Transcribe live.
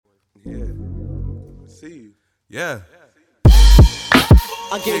Yeah. See you. Yeah.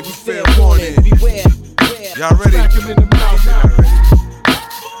 I gave you fair warning. Beware. Y'all ready? Smack him in the mouth. Y'all ready?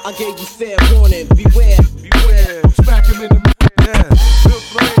 I gave you fair warning. Beware. Beware. Smack him in the mouth. Yeah. Good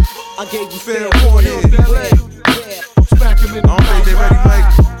play. I gave you Fair fair warning. warning. Beware. Smack him in the I don't think they ready, mouth.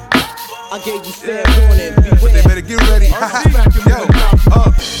 Mike. I gave you fair warning. They Beware. better get ready. Smack him in Yo, the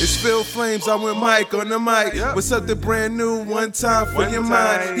mouth. it's Phil Flames. I'm with Mike on the mic. With something brand new, one time for One your time.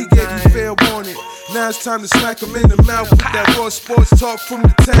 mind. He gave you fair warning. Now it's time to smack him in the mouth with that raw sports talk from the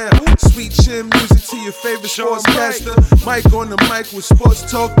town. Sweet chin music to your favorite sportscaster. Mike on the mic with sports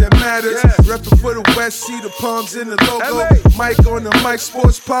talk that matters. Reppin' for the West, see the palms in the logo. Mike on the mic,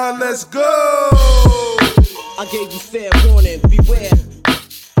 sports pod, let's go. I gave you fair warning. Beware.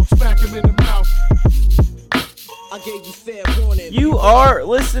 Smack him in the mouth. I gave you fair warning. You are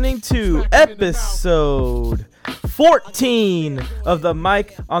listening to episode 14 of the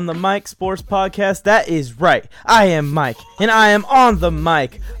Mike on the Mic Sports Podcast. That is right. I am Mike, and I am on the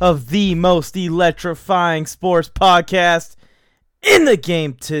mic of the most electrifying sports podcast in the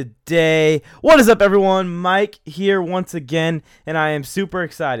game today. What is up, everyone? Mike here once again, and I am super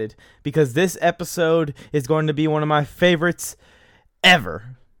excited because this episode is going to be one of my favorites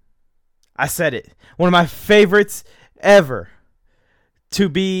ever. I said it. One of my favorites ever to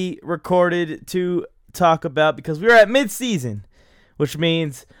be recorded to talk about, because we're at mid-season, which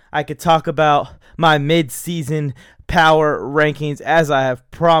means I could talk about my mid-season power rankings as I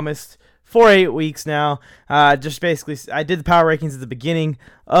have promised for 8 weeks now. Just basically, I did the power rankings at the beginning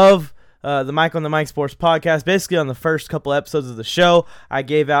of the Mike on the Mic Sports Podcast. Basically, on the first couple episodes of the show, I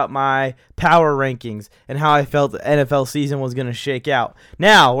gave out my power rankings and how I felt the NFL season was going to shake out.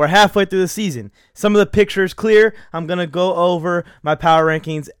 Now, we're halfway through the season. Some of the pictures clear. I'm going to go over my power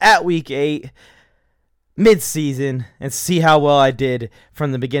rankings at week 8, mid-season, and see how well I did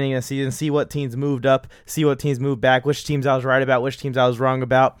from the beginning of the season, see what teams moved up, see what teams moved back, which teams I was right about, which teams I was wrong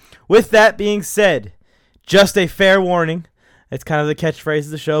about. With that being said, just a fair warning. It's kind of the catchphrase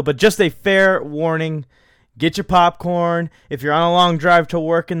of the show, but just a fair warning. Get your popcorn. If you're on a long drive to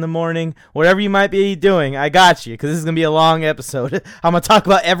work in the morning, whatever you might be doing, I got you, because this is going to be a long episode. I'm going to talk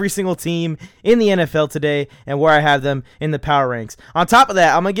about every single team in the NFL today and where I have them in the power ranks. On top of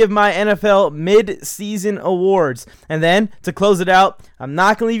that, I'm going to give my NFL mid-season awards. And then, to close it out, I'm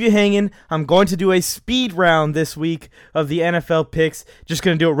not going to leave you hanging. I'm going to do a speed round this week of the NFL picks. Just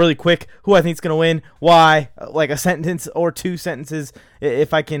going to do it really quick. Who I think is going to win, why, like a sentence or 2 sentences,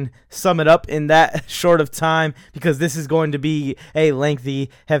 if I can sum it up in that short of time, because this is going to be a lengthy,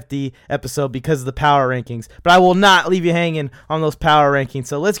 hefty episode because of the power rankings. But I will not leave you hanging on those power rankings.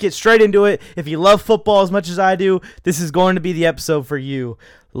 So let's get straight into it. If you love football as much as I do, this is going to be the episode for you.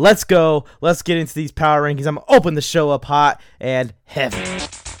 Let's go. Let's get into these power rankings. I'm going to open the show up hot and heavy.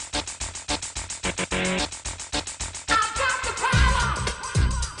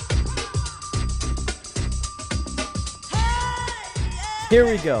 Here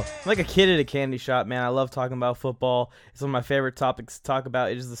we go. I'm like a kid at a candy shop, man. I love talking about football. It's one of my favorite topics to talk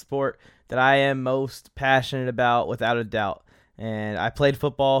about. It is the sport that I am most passionate about, without a doubt. And I played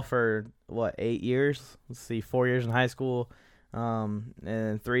football for, 8 years? 4 years in high school, and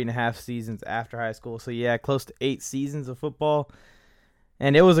 3.5 seasons after high school. So, yeah, close to 8 seasons of football.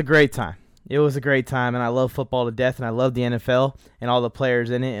 And it was a great time. It was a great time, and I love football to death, and I love the NFL and all the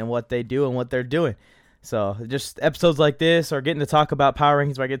players in it and what they do and what they're doing. So just episodes like this, or getting to talk about power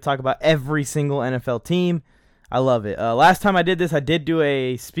rankings where I get to talk about every single NFL team, I love it. Last time I did this, I did do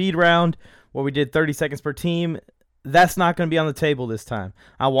a speed round where we did 30 seconds per team. That's not going to be on the table this time.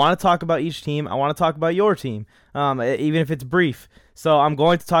 I want to talk about each team. I want to talk about your team, even if it's brief. So I'm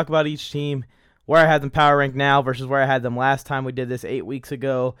going to talk about each team, where I had them power ranked now versus where I had them last time we did this 8 weeks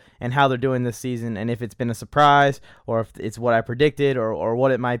ago, and how they're doing this season, and if it's been a surprise, or if it's what I predicted, or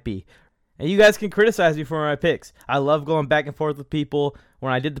what it might be. And you guys can criticize me for my picks. I love going back and forth with people.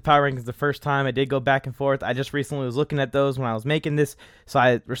 When I did the power rankings the first time, I did go back and forth. I just recently was looking at those when I was making this, so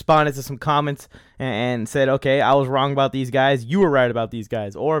I responded to some comments and said, okay, I was wrong about these guys. You were right about these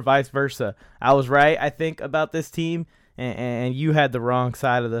guys, or vice versa. I was right, I think, about this team, and you had the wrong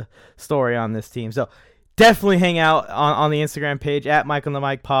side of the story on this team. So definitely hang out on the Instagram page at Mike on the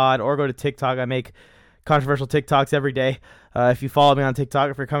Mic Pod, or go to TikTok. I make controversial TikToks every day. If you follow me on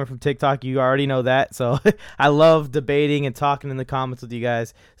TikTok, if you're coming from TikTok, you already know that. So I love debating and talking in the comments with you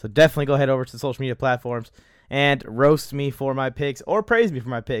guys. So definitely go head over to the social media platforms and roast me for my picks, or praise me for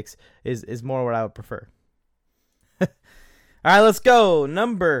my picks is more what I would prefer. All right, let's go.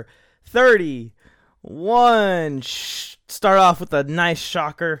 Number 31. Start off with a nice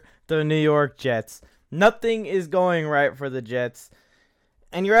shocker. The New York Jets. Nothing is going right for the Jets.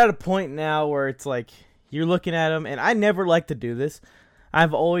 And you're at a point now where it's like you're looking at them, and I never like to do this.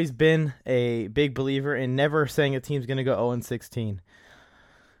 I've always been a big believer in never saying a team's going to go 0-16.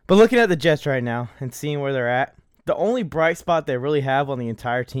 But looking at the Jets right now and seeing where they're at, the only bright spot they really have on the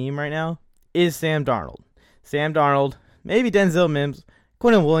entire team right now is Sam Darnold. Sam Darnold, maybe Denzel Mims,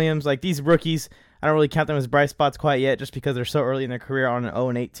 Quinnen Williams, like these rookies, I don't really count them as bright spots quite yet just because they're so early in their career on an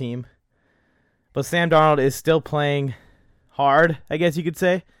 0-8 team. But Sam Darnold is still playing hard, I guess you could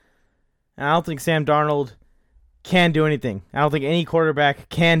say. And I don't think Sam Darnold can do anything. I don't think any quarterback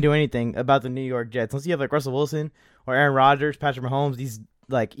can do anything about the New York Jets. Unless you have like Russell Wilson or Aaron Rodgers, Patrick Mahomes, these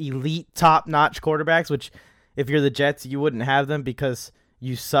like elite top-notch quarterbacks, which if you're the Jets, you wouldn't have them because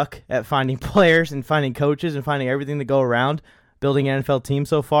you suck at finding players and finding coaches and finding everything to go around building an NFL team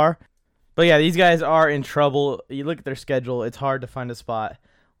so far. But yeah, these guys are in trouble. You look at their schedule, it's hard to find a spot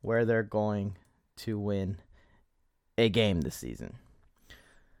where they're going to win a game this season.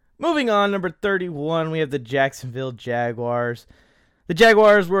 Moving on, number 31, we have the Jacksonville Jaguars. The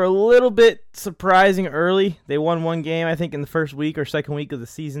Jaguars were a little bit surprising early. They won one game, I think, in the first week or second week of the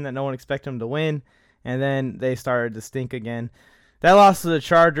season that no one expected them to win, and then they started to stink again. That loss to the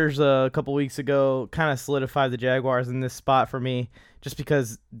Chargers a couple weeks ago kind of solidified the Jaguars in this spot for me, just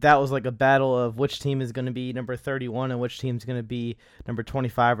because that was like a battle of which team is going to be number 31 and which team is going to be number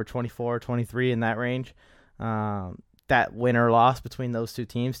 25 or 24 or 23 in that range. That win or loss between those two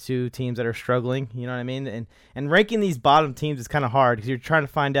teams that are struggling, you know what I mean? And ranking these bottom teams is kind of hard because you're trying to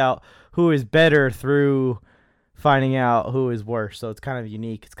find out who is better through finding out who is worse. So it's kind of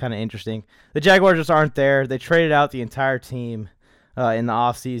unique. It's kind of interesting. The Jaguars just aren't there. They traded out the entire team in the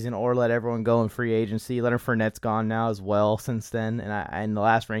offseason or let everyone go in free agency. Leonard Fournette's gone now as well since then. And in the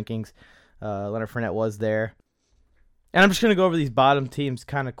last rankings, Leonard Fournette was there. And I'm just going to go over these bottom teams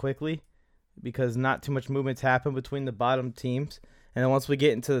kind of quickly, because not too much movement's happened between the bottom teams. And then once we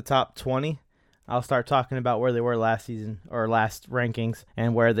get into the top 20, I'll start talking about where they were last season or last rankings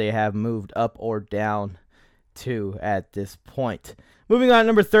and where they have moved up or down to at this point. Moving on,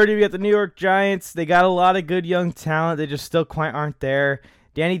 number 30, we got the New York Giants. They got a lot of good young talent. They just still quite aren't there.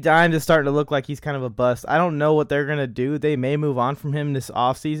 Danny Dimes is starting to look like he's kind of a bust. I don't know what they're going to do. They may move on from him this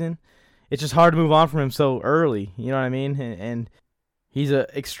offseason. It's just hard to move on from him so early. You know what I mean? And he's an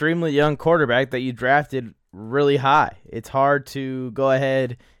extremely young quarterback that you drafted really high. It's hard to go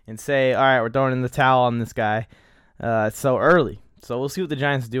ahead and say, all right, we're throwing in the towel on this guy so early. So we'll see what the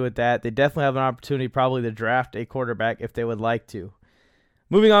Giants do with that. They definitely have an opportunity probably to draft a quarterback if they would like to.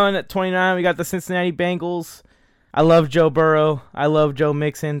 Moving on at 29, we got the Cincinnati Bengals. I love Joe Burrow. I love Joe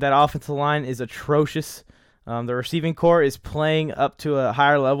Mixon. That offensive line is atrocious. The receiving core is playing up to a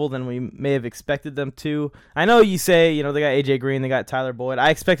higher level than we may have expected them to. I know you say, they got A.J. Green, they got Tyler Boyd.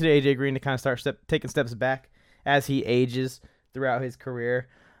 I expected A.J. Green to kind of start taking steps back as he ages throughout his career.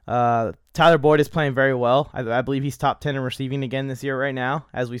 Tyler Boyd is playing very well. I believe he's top 10 in receiving again this year right now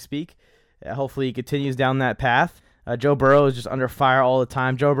as we speak. Hopefully he continues down that path. Joe Burrow is just under fire all the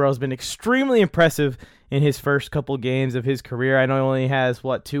time. Joe Burrow has been extremely impressive in his first couple games of his career. I know he only has,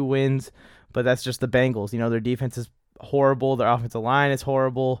 2 wins, but that's just the Bengals. Their defense is horrible. Their offensive line is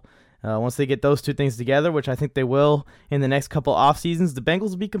horrible. Once they get those two things together, which I think they will in the next couple off seasons, the Bengals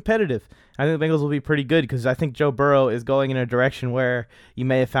will be competitive. I think the Bengals will be pretty good because I think Joe Burrow is going in a direction where you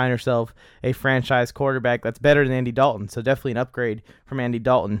may have found yourself a franchise quarterback that's better than Andy Dalton. So definitely an upgrade from Andy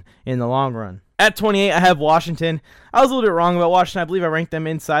Dalton in the long run. At 28, I have Washington. I was a little bit wrong about Washington. I believe I ranked them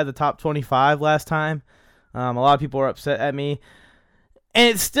inside the top 25 last time. A lot of people were upset at me. And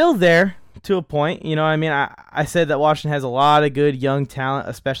it's still there to a point. I said that Washington has a lot of good young talent,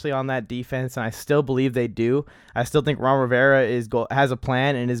 especially on that defense, and I still believe they do. I still think Ron Rivera has a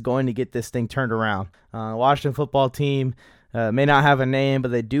plan and is going to get this thing turned around. Washington football team may not have a name,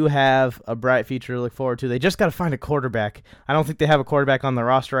 but they do have a bright future to look forward to. They just got to find a quarterback. I don't think they have a quarterback on the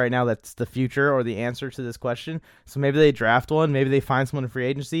roster right now that's the future or the answer to this question. So maybe they draft one. Maybe they find someone in free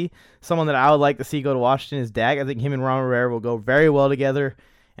agency. Someone that I would like to see go to Washington is Dak. I think him and Ron Rivera will go very well together,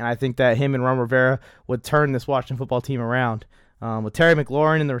 and I think that him and Ron Rivera would turn this Washington football team around. With Terry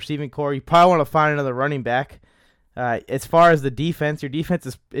McLaurin in the receiving core, you probably want to find another running back. As far as the defense, your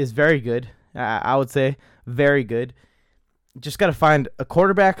defense is very good. I would say very good. Just got to find a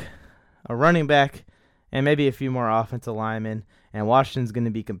quarterback, a running back, and maybe a few more offensive linemen, and Washington's going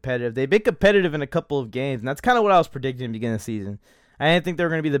to be competitive. They've been competitive in a couple of games, and that's kind of what I was predicting at the beginning of the season. I didn't think they were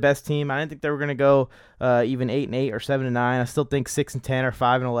going to be the best team. I didn't think they were going to go even 8-8 or 7-9. I still think 6-10 or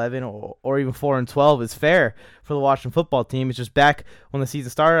 5-11 or even 4-12 is fair for the Washington football team. It's just back when the season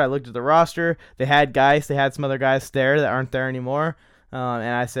started, I looked at the roster. They had some other guys there that aren't there anymore. And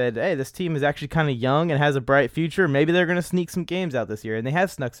I said, hey, this team is actually kind of young and has a bright future. Maybe they're going to sneak some games out this year, and they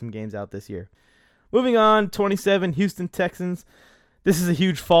have snuck some games out this year. Moving on, 27, Houston Texans. This is a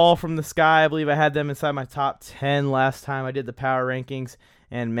huge fall from the sky. I believe I had them inside my top 10 last time I did the power rankings.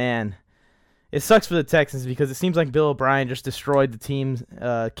 And, man, it sucks for the Texans because it seems like Bill O'Brien just destroyed the team's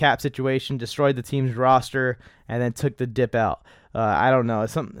cap situation, destroyed the team's roster, and then took the dip out. I don't know.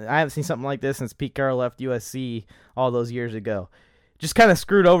 I haven't seen something like this since Pete Carroll left USC all those years ago. Just kind of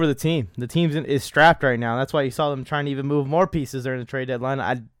screwed over the team. The team is strapped right now. That's why you saw them trying to even move more pieces during the trade deadline.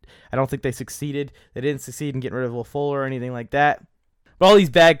 I don't think they succeeded. They didn't succeed in getting rid of Will Fuller or anything like that. But all these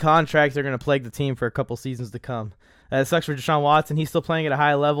bad contracts are going to plague the team for a couple seasons to come. It sucks for Deshaun Watson. He's still playing at a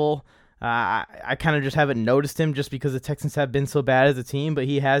high level. I kind of just haven't noticed him just because the Texans have been so bad as a team, but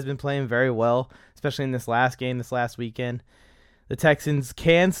he has been playing very well, especially in this last game, this last weekend. The Texans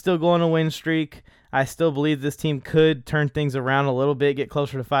can still go on a win streak. I still believe this team could turn things around a little bit, get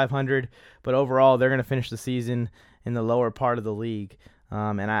closer to 500, but overall they're going to finish the season in the lower part of the league.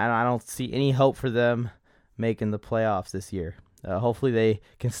 And I don't see any hope for them making the playoffs this year. Hopefully they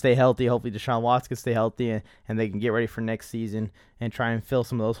can stay healthy. Hopefully Deshaun Watson can stay healthy and they can get ready for next season and try and fill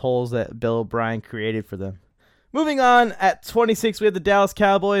some of those holes that Bill O'Brien created for them. Moving on, at 26, we have the Dallas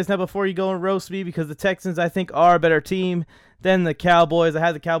Cowboys. Now, before you go and roast me, because the Texans, I think, are a better team than the Cowboys. I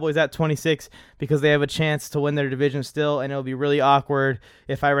had the Cowboys at 26 because they have a chance to win their division still, and it'll be really awkward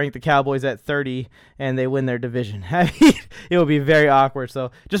if I rank the Cowboys at 30 and they win their division. It will be very awkward.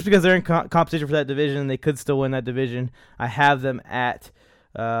 So just because they're in competition for that division, they could still win that division. I have them at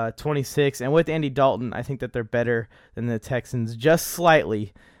 26, and with Andy Dalton, I think that they're better than the Texans just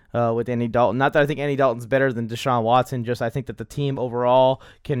slightly. With Andy Dalton. Not that I think Andy Dalton's better than Deshaun Watson, just I think that the team overall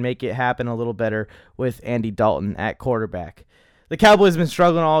can make it happen a little better with Andy Dalton at quarterback. The Cowboys have been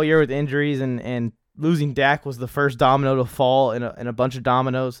struggling all year with injuries, and losing Dak was the first domino to fall in a bunch of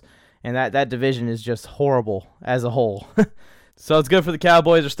dominoes, and that division is just horrible as a whole. So it's good for the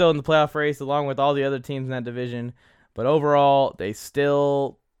Cowboys. They're still in the playoff race along with all the other teams in that division, but overall they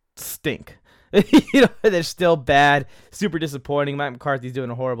still stink. They're still bad, super disappointing. Mike McCarthy's doing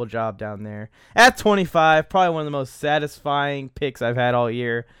a horrible job down there. At 25, probably one of the most satisfying picks I've had all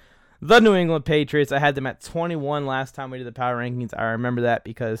year. The New England Patriots. I had them at 21 last time we did the power rankings. I remember that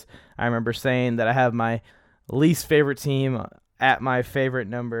because I remember saying that I have my least favorite team at my favorite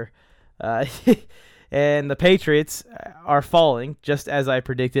number. And the Patriots are falling, just as I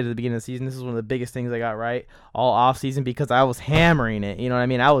predicted at the beginning of the season. This is one of the biggest things I got right all offseason because I was hammering it. You know what I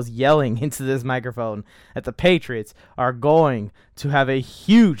mean? I was yelling into this microphone that the Patriots are going to have a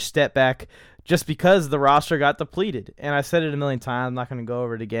huge step back just because the roster got depleted. And I said it a million times. I'm not going to go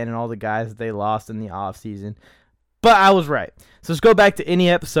over it again and all the guys that they lost in the offseason. But I was right. So let's go back to any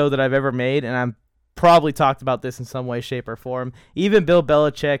episode that I've ever made, and I've probably talked about this in some way, shape, or form. Even Bill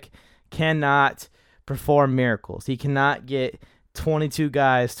Belichick cannot perform miracles. He cannot get 22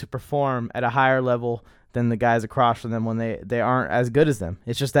 guys to perform at a higher level than the guys across from them when they aren't as good as them.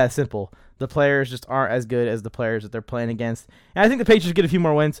 It's just that simple. The players just aren't as good as the players that they're playing against. And I think the Patriots get a few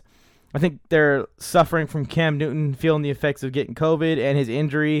more wins. I think they're suffering from Cam Newton feeling the effects of getting COVID and his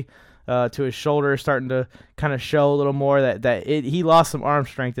injury to his shoulder starting to kind of show a little more that he lost some arm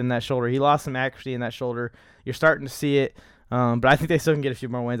strength in that shoulder. He lost some accuracy in that shoulder. You're starting to see it. But I think they still can get a few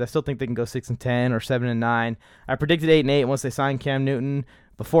more wins. I still think they can go 6-10 or 7-9. I predicted 8-8 once they signed Cam Newton.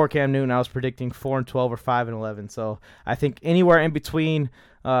 Before Cam Newton, I was predicting 4-12 or 5-11. So I think anywhere in between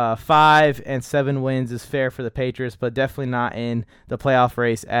 5 and 7 wins is fair for the Patriots, but definitely not in the playoff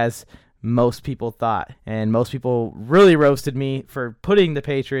race as most people thought. And most people really roasted me for putting the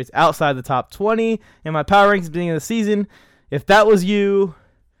Patriots outside the top 20 in my power rankings at the beginning of the season. If that was you,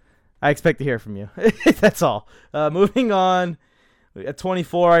 I expect to hear from you. That's all. Moving on. At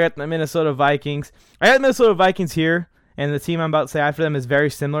 24, I got the Minnesota Vikings. I got the Minnesota Vikings here, and the team I'm about to say after them is very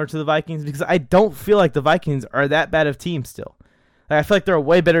similar to the Vikings because I don't feel like the Vikings are that bad of a team still. I feel like they're a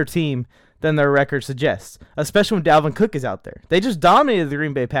way better team than their record suggests, especially when Dalvin Cook is out there. They just dominated the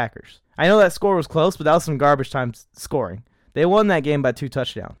Green Bay Packers. I know that score was close, but that was some garbage time scoring. They won that game by 2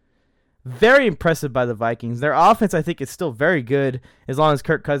 touchdowns. Very impressive by the Vikings. Their offense, I think, is still very good as long as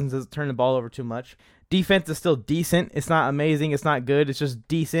Kirk Cousins doesn't turn the ball over too much. Defense is still decent. It's not amazing. It's not good. It's just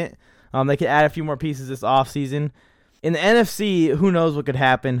decent. They could add a few more pieces this offseason. In the NFC, who knows what could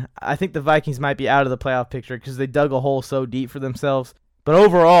happen. I think the Vikings might be out of the playoff picture because they dug a hole so deep for themselves. But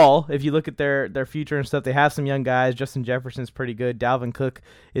overall, if you look at their future and stuff, they have some young guys. Justin Jefferson's pretty good. Dalvin Cook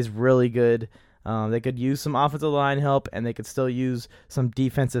is really good. They could use some offensive line help, and they could still use some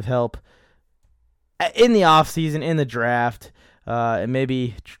defensive help in the offseason, in the draft. and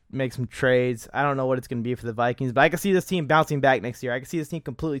maybe make some trades. I don't know what it's going to be for the Vikings, but I can see this team bouncing back next year. I can see this team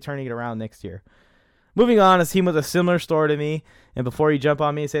completely turning it around next year. Moving on, a team with a similar story to me, and before you jump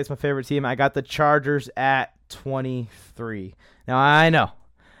on me and say it's my favorite team, I got the Chargers at 23. Now, I know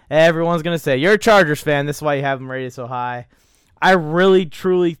everyone's going to say, you're a Chargers fan, this is why you have them rated so high. I really,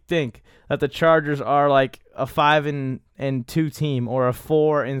 truly think that the Chargers are like a 5-2 team or a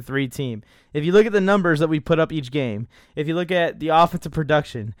 4-3 team. If you look at the numbers that we put up each game, if you look at the offensive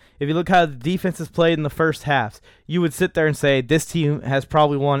production, if you look how the defense has played in the first halves, you would sit there and say this team has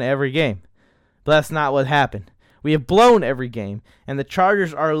probably won every game. But that's not what happened. We have blown every game, and the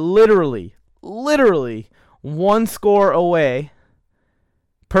Chargers are literally one score away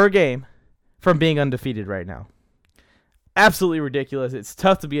per game from being undefeated right now. Absolutely ridiculous. It's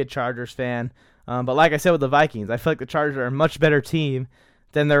tough to be a Chargers fan, but like I said with the Vikings, I feel like the Chargers are a much better team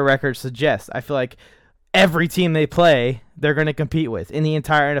than their record suggests. I feel like every team they play, they're going to compete with in the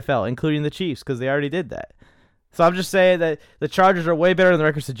entire NFL, including the Chiefs, because they already did that. So I'm just saying that the Chargers are way better than the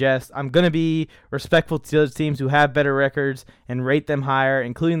record suggests. I'm going to be respectful to those teams who have better records and rate them higher,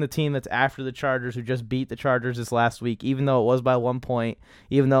 including the team that's after the Chargers who just beat the Chargers this last week, even though it was by 1 point,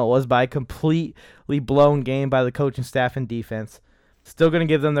 even though it was by a completely blown game by the coaching staff and defense. Still going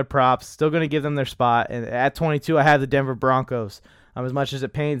to give them their props, still going to give them their spot. And at 22, I have the Denver Broncos. As much as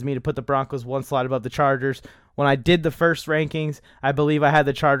it pains me to put the Broncos one slot above the Chargers, when I did the first rankings, I believe I had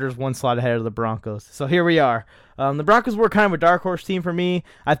the Chargers one slot ahead of the Broncos. So here we are. The Broncos were kind of a dark horse team for me.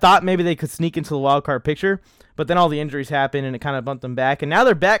 I thought maybe they could sneak into the wild card picture, but then all the injuries happened and it kind of bumped them back. And now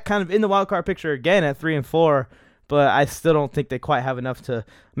they're back kind of in the wild card picture again at 3-4, but I still don't think they quite have enough to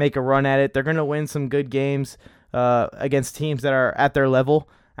make a run at it. They're going to win some good games against teams that are at their level.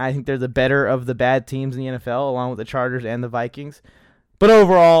 I think they're the better of the bad teams in the NFL, along with the Chargers and the Vikings. But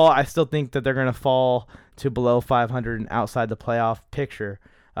overall, I still think that they're going to fall to below 500 and outside the playoff picture.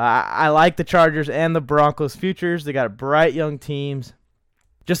 I like the Chargers and the Broncos' futures. They got bright young teams.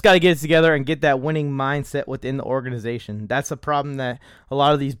 Just got to get it together and get that winning mindset within the organization. That's a problem that a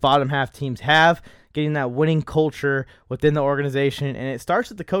lot of these bottom half teams have, getting that winning culture within the organization. And it starts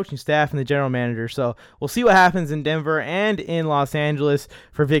with the coaching staff and the general manager. So we'll see what happens in Denver and in Los Angeles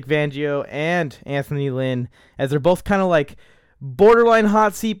for Vic Fangio and Anthony Lynn, as they're both kind of like borderline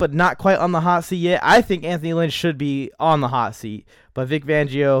hot seat, but not quite on the hot seat yet. I think Anthony Lynn should be on the hot seat, but Vic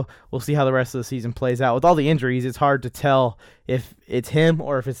Fangio, we'll see how the rest of the season plays out. With all the injuries, it's hard to tell if it's him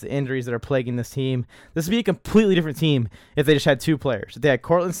or if it's the injuries that are plaguing this team. This would be a completely different team if they just had two players. If they had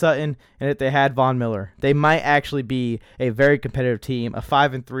Courtland Sutton and if they had Von Miller, they might actually be a very competitive team, a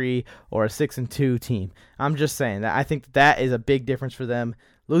 5-3 or a 6-2 team. I'm just saying that I think that is a big difference for them.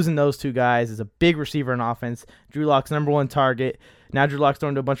 Losing those two guys is a big receiver in offense. Drew Lock's number one target. Now Drew Lock's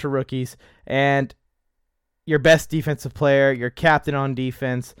thrown to a bunch of rookies. And your best defensive player, your captain on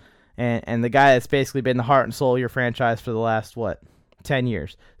defense, and the guy that's basically been the heart and soul of your franchise for the last, 10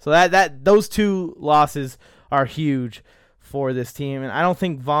 years. So that those two losses are huge for this team. And I don't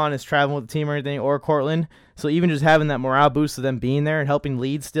think Vaughn is traveling with the team or anything, or Courtland. So even just having that morale boost of them being there and helping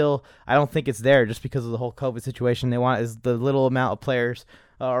lead still, I don't think it's there just because of the whole COVID situation. They want is the little amount of players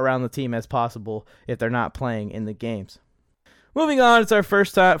around the team as possible if they're not playing in the games. Moving on, it's our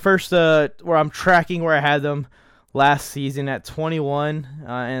first where I'm tracking where I had them last season at 21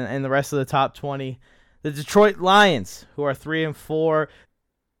 and the rest of the top 20. The Detroit Lions, who are 3-4,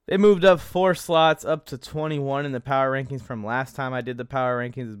 they moved up 4 slots up to 21 in the power rankings from last time I did the power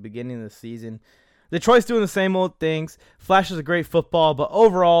rankings at the beginning of the season. Detroit's doing the same old things. Flashes a great football, but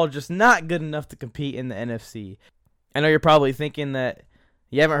overall just not good enough to compete in the NFC. I know you're probably thinking that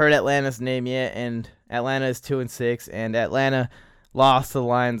you haven't heard Atlanta's name yet, and Atlanta is 2-6, and Atlanta lost to the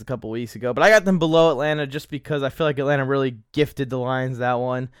Lions a couple weeks ago. But I got them below Atlanta just because I feel like Atlanta really gifted the Lions that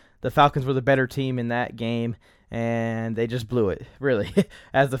one. The Falcons were the better team in that game, and they just blew it, really,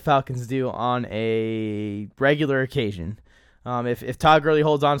 as the Falcons do on a regular occasion. If Todd Gurley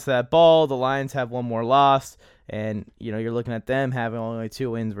holds on to that ball, the Lions have one more loss, and you're looking at them having only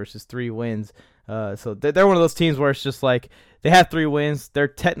 2 wins versus 3 wins. So they're one of those teams where it's just like they have 3 wins. They're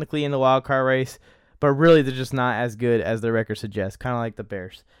technically in the wild card race, but really they're just not as good as their record suggests, kind of like the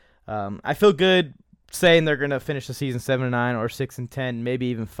Bears. I feel good saying they're going to finish the season 7-9 or 6-10, maybe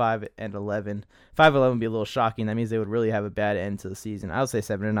even 5-11. 5-11 would be a little shocking. That means they would really have a bad end to the season. I would say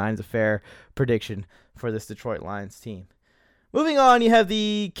 7-9 is a fair prediction for this Detroit Lions team. Moving on, you have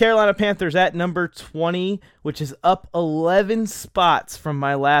the Carolina Panthers at number 20, which is up 11 spots from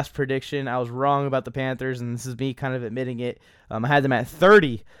my last prediction. I was wrong about the Panthers, and this is me kind of admitting it. I had them at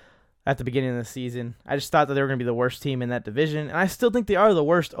 30 at the beginning of the season. I just thought that they were going to be the worst team in that division, and I still think they are the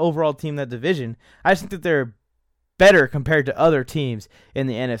worst overall team in that division. I just think that they're better compared to other teams in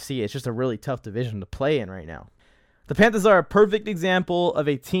the NFC. It's just a really tough division to play in right now. The Panthers are a perfect example of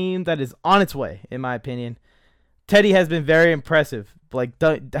a team that is on its way, in my opinion. Teddy has been very impressive,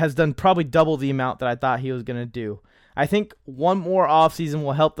 has done probably double the amount that I thought he was going to do. I think one more offseason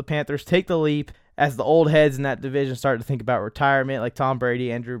will help the Panthers take the leap as the old heads in that division start to think about retirement, like Tom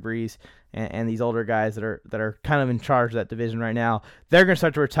Brady, Andrew Brees, and these older guys that are kind of in charge of that division right now. They're going to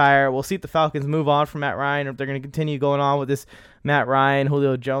start to retire. We'll see if the Falcons move on from Matt Ryan or if they're going to continue going on with this Matt Ryan,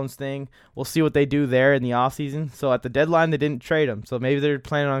 Julio Jones thing. We'll see what they do there in the offseason. So at the deadline, they didn't trade him. So maybe they're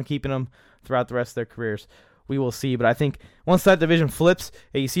planning on keeping him throughout the rest of their careers. We will see. But I think once that division flips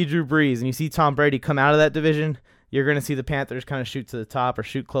and you see Drew Brees and you see Tom Brady come out of that division, you're going to see the Panthers kind of shoot to the top or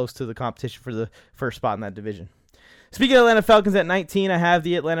shoot close to the competition for the first spot in that division. Speaking of Atlanta Falcons at 19, I have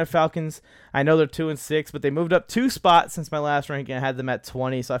the Atlanta Falcons. I know they're 2-6, but they moved up 2 spots since my last ranking. I had them at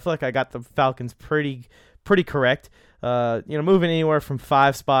 20, so I feel like I got the Falcons pretty correct. Moving anywhere from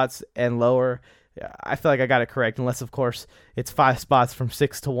 5 spots and lower, I feel like I got it correct, unless, of course, it's 5 spots from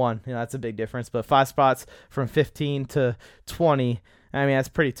 6 to 1. That's a big difference, but 5 spots from 15 to 20, I mean, that's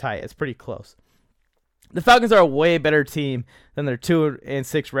pretty tight. It's pretty close. The Falcons are a way better team than their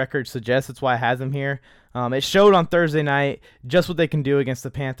 2-6 record suggests. That's why I have them here. It showed on Thursday night just what they can do against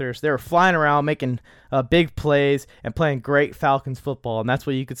the Panthers. They were flying around, making big plays, and playing great Falcons football. And that's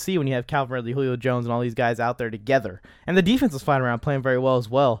what you could see when you have Calvin Ridley, Julio Jones, and all these guys out there together. And the defense was flying around, playing very well as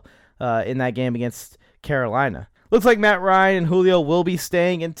well in that game against Carolina. Looks like Matt Ryan and Julio will be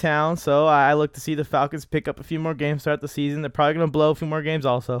staying in town, so I look to see the Falcons pick up a few more games throughout the season. They're probably going to blow a few more games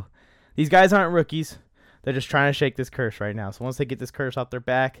also. These guys aren't rookies. They're just trying to shake this curse right now. So once they get this curse off their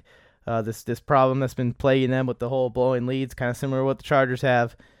back, this problem that's been plaguing them with the whole blowing leads, kind of similar to what the Chargers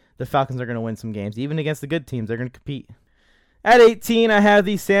have, the Falcons are going to win some games. Even against the good teams, they're going to compete. At 18, I have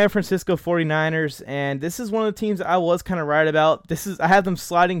the San Francisco 49ers, and this is one of the teams I was kind of right about. I have them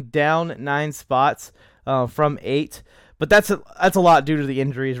sliding down 9 spots from 8, but that's a lot due to the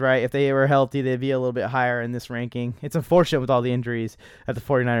injuries, right? If they were healthy, they'd be a little bit higher in this ranking. It's unfortunate with all the injuries that the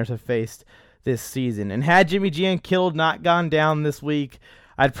 49ers have faced this season. And had Jimmy G and Kittle not gone down this week,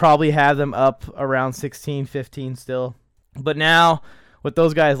 I'd probably have them up around 16, 15 still. But now, with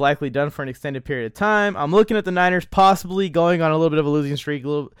those guys likely done for an extended period of time, I'm looking at the Niners possibly going on a little bit of a losing streak, a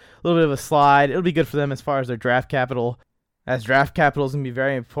little bit of a slide. It'll be good for them as far as their draft capital, as draft capital is going to be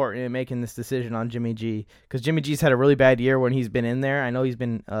very important in making this decision on Jimmy G, because Jimmy G's had a really bad year when he's been in there. I know he's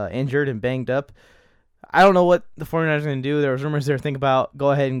been injured and banged up. I don't know what the 49ers are going to do. There was rumors they were thinking about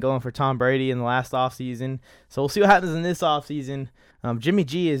go ahead and going for Tom Brady in the last offseason. So we'll see what happens in this offseason. Jimmy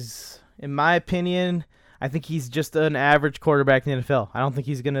G is, in my opinion, I think he's just an average quarterback in the NFL. I don't think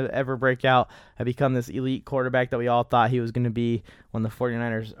he's going to ever break out and become this elite quarterback that we all thought he was going to be when the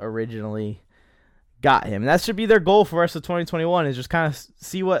 49ers originally got him. And that should be their goal for the rest of 2021, is just kind of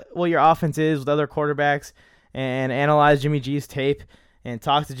see what your offense is with other quarterbacks and analyze Jimmy G's tape and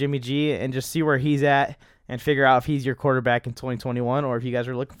talk to Jimmy G and just see where he's at and figure out if he's your quarterback in 2021 or if you guys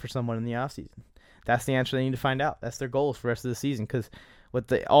are looking for someone in the offseason. That's the answer they need to find out. That's their goals for the rest of the season, because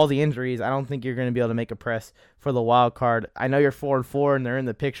with all the injuries, I don't think you're going to be able to make a press for the wild card. I know you're 4-4 and they're in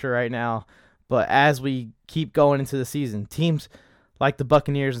the picture right now, but as we keep going into the season, teams like the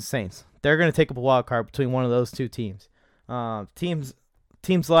Buccaneers and Saints, they're going to take up a wild card between one of those two teams. Teams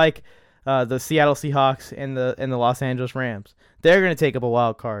like the Seattle Seahawks and the Los Angeles Rams, they're going to take up a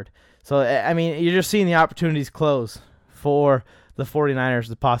wild card. So, I mean, you're just seeing the opportunities close for the 49ers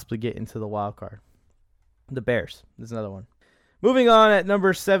to possibly get into the wild card. The Bears is another one. Moving on, at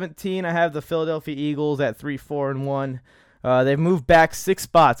number 17, I have the Philadelphia Eagles at 3-4-1. They've moved back 6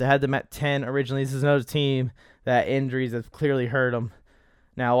 spots. I had them at 10 originally. This is another team that injuries have clearly hurt them.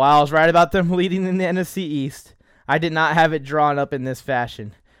 Now, while I was right about them leading in the NFC East, I did not have it drawn up in this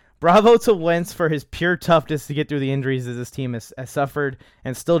fashion. Bravo to Wentz for his pure toughness to get through the injuries that this team has suffered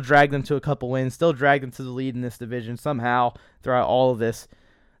and still drag them to a couple wins, still drag them to the lead in this division somehow throughout all of this.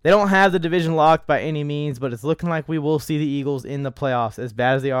 They don't have the division locked by any means, but it's looking like we will see the Eagles in the playoffs, as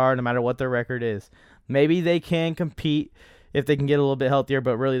bad as they are, no matter what their record is. Maybe they can compete if they can get a little bit healthier,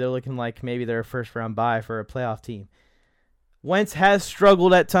 but really they're looking like maybe they're a first-round bye for a playoff team. Wentz has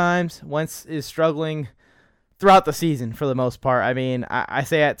struggled at times. Wentz is struggling throughout the season for the most part. I mean, I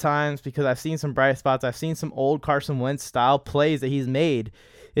say at times because I've seen some bright spots. I've seen some old Carson Wentz style plays that he's made.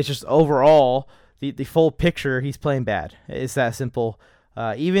 It's just overall, the full picture, he's playing bad. It's that simple.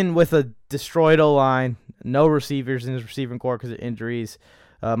 Even with a destroyed O-line, no receivers in his receiving core because of injuries,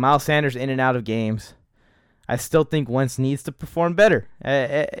 Miles Sanders in and out of games, I still think Wentz needs to perform better.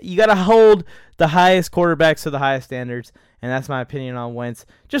 You got to hold the highest quarterbacks to the highest standards, and that's my opinion on Wentz.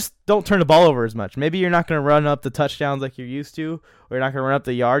 Just don't turn the ball over as much. Maybe you're not going to run up the touchdowns like you're used to, or you're not going to run up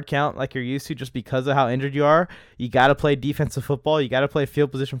the yard count like you're used to just because of how injured you are. You got to play defensive football. You got to play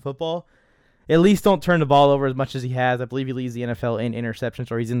field position football. At least don't turn the ball over as much as he has. I believe he leads the NFL in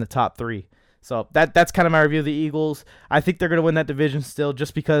interceptions, or he's in the top 3. So that's kind of my review of the Eagles. I think they're going to win that division still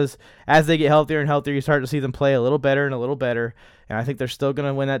just because as they get healthier and healthier, you start to see them play a little better and a little better. And I think they're still going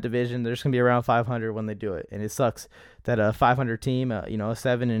to win that division. They're just going to be around 500 when they do it. And it sucks that a 500 team, a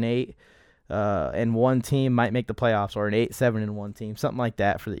 7-8 and 1 team might make the playoffs, or an 8-7-1 team, something like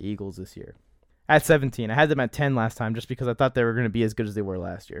that for the Eagles this year. At 17, I had them at 10 last time just because I thought they were going to be as good as they were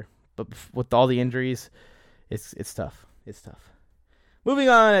last year. But with all the injuries, it's tough. It's tough. Moving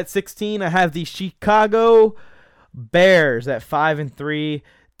on at 16, I have the Chicago Bears at 5-3.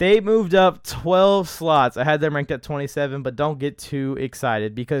 They moved up 12 slots. I had them ranked at 27, but don't get too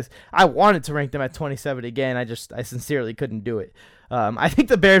excited because I wanted to rank them at 27 again. I sincerely couldn't do it. I think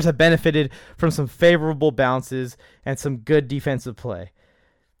the Bears have benefited from some favorable bounces and some good defensive play.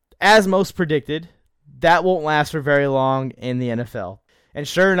 As most predicted, that won't last for very long in the NFL. And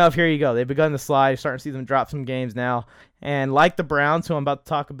sure enough, here you go. They've begun to slide. You're starting to see them drop some games now. And like the Browns, who I'm about to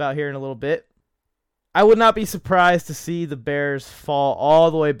talk about here in a little bit, I would not be surprised to see the Bears fall all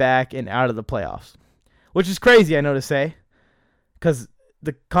the way back and out of the playoffs. Which is crazy, I know to say, because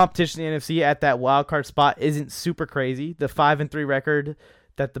the competition in the NFC at that wild card spot isn't super crazy. The 5-3 record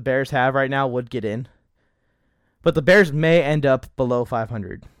that the Bears have right now would get in. But the Bears may end up below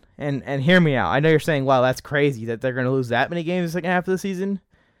 500. And hear me out. I know you're saying, wow, that's crazy that they're going to lose that many games the second half of the season.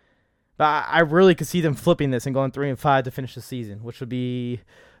 But I really could see them flipping this and going 3-5 to finish the season, which would be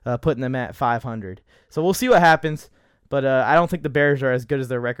putting them at 500. So we'll see what happens. But I don't think the Bears are as good as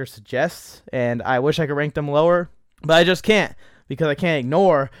their record suggests. And I wish I could rank them lower, but I just can't because I can't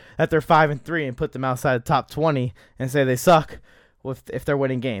ignore that they're 5-3 and put them outside the top 20 and say they suck if they're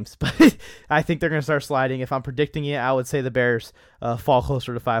winning games. But I think they're going to start sliding. If I'm predicting it, I would say the Bears fall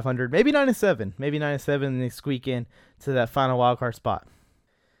closer to 500. Maybe 9-7. Maybe 9-7 and they squeak in to that final wildcard spot.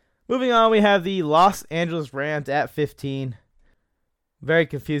 Moving on, we have the Los Angeles Rams at 15. Very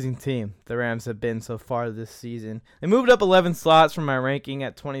confusing team the Rams have been so far this season. They moved up 11 slots from my ranking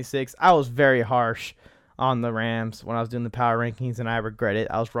at 26. I was very harsh on the Rams when I was doing the power rankings, and I regret it.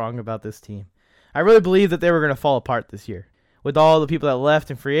 I was wrong about this team. I really believed that they were going to fall apart this year. With all the people that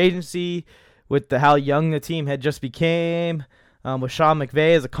left in free agency, with how young the team had just became, with Sean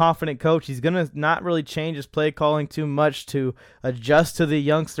McVay as a confident coach, he's going to not really change his play calling too much to adjust to the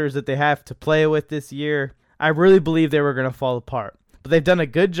youngsters that they have to play with this year. I really believe they were going to fall apart. But they've done a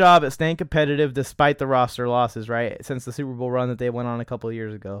good job at staying competitive despite the roster losses, right, since the Super Bowl run that they went on a couple of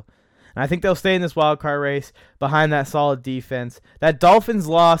years ago. And I think they'll stay in this wild card race behind that solid defense. That Dolphins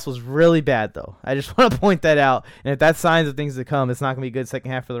loss was really bad, though. I just want to point that out. And if that's signs of things to come, it's not going to be a good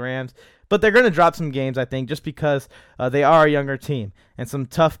second half for the Rams. But they're going to drop some games, I think, just because they are a younger team. And some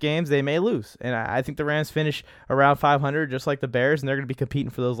tough games they may lose. And I think the Rams finish around 500, just like the Bears. And they're going to be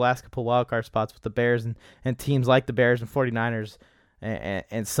competing for those last couple wild card spots with the Bears and teams like the Bears and 49ers.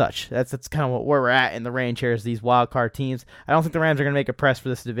 And such. That's kind of where we're at in the range here is these wild card teams. I don't think the Rams are going to make a press for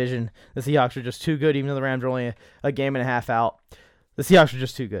this division. The Seahawks are just too good, even though the Rams are only a game and a half out. The Seahawks are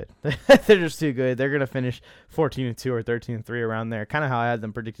just too good. They're just too good. They're going to finish 14-2 or 13-3 around there, kind of how I had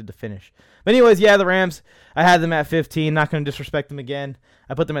them predicted to finish. But anyways, yeah, the Rams, I had them at 15. Not going to disrespect them again.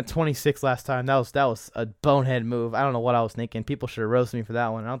 I put them at 26 last time. That was a bonehead move. I don't know what I was thinking. People should have roasted me for that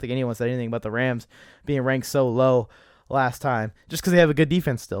one. I don't think anyone said anything about the Rams being ranked so low last time, just because they have a good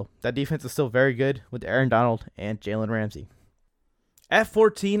defense still. That defense is still very good with Aaron Donald and Jalen Ramsey. At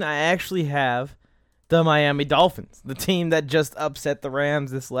 14, I actually have the Miami Dolphins, the team that just upset the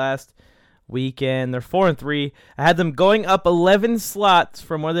Rams this last weekend. They're 4-3. I had them going up 11 slots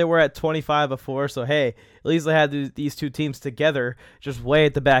from where they were at 25 before, so hey, at least I had these two teams together just way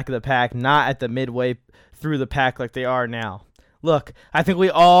at the back of the pack, not at the midway through the pack like they are now. Look, I think we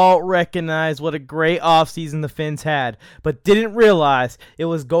all recognize what a great offseason the Fins had, but didn't realize it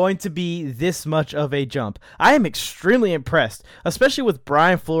was going to be this much of a jump. I am extremely impressed, especially with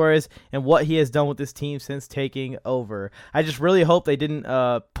Brian Flores and what he has done with this team since taking over. I just really hope they didn't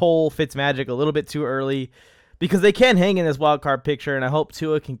pull Fitzmagic a little bit too early, because they can hang in this wild card picture, and I hope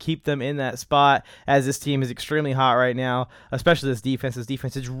Tua can keep them in that spot as this team is extremely hot right now, especially this defense. This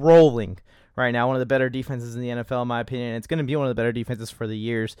defense is rolling right now, one of the better defenses in the NFL, in my opinion. It's going to be one of the better defenses for the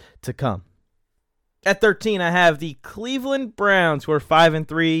years to come. At 13, I have the Cleveland Browns, who are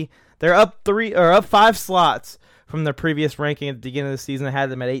 5-3. They're up 5 slots from their previous ranking at the beginning of the season. I had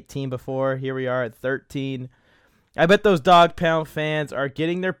them at 18 before. Here we are at 13. I bet those dog pound fans are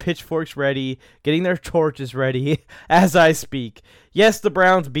getting their pitchforks ready, getting their torches ready as I speak. Yes, the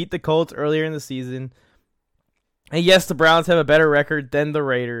Browns beat the Colts earlier in the season. And yes, the Browns have a better record than the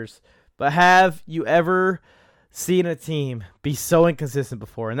Raiders. But have you ever seen a team be so inconsistent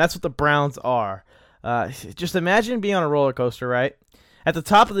before? And that's what the Browns are. Just imagine being on a roller coaster, right? At the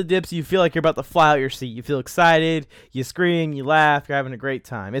top of the dips, you feel like you're about to fly out your seat. You feel excited, you scream, you laugh, you're having a great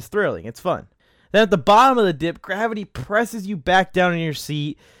time. It's thrilling, it's fun. Then at the bottom of the dip, gravity presses you back down in your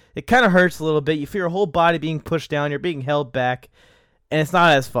seat. It kind of hurts a little bit. You feel your whole body being pushed down. You're being held back. And it's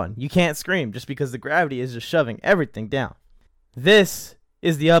not as fun. You can't scream just because the gravity is just shoving everything down. This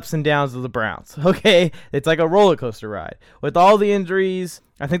is the ups and downs of the Browns, okay? It's like a roller coaster ride. With all the injuries,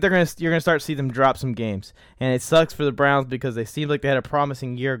 I think you're gonna start to see them drop some games. And it sucks for the Browns because they seemed like they had a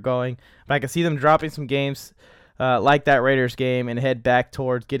promising year going. But I can see them dropping some games like that Raiders game and head back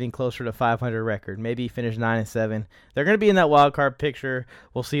towards getting closer to 500 record. Maybe finish 9-7. They're going to be in that wild card picture.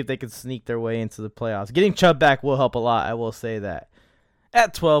 We'll see if they can sneak their way into the playoffs. Getting Chubb back will help a lot, I will say that.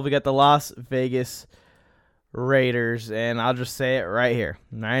 At 12, we got the Las Vegas Raiders, and I'll just say it right here,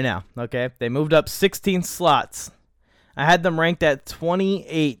 right now, okay? They moved up 16 slots. I had them ranked at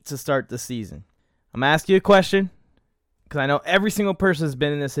 28 to start the season. I'm going to ask you a question because I know every single person has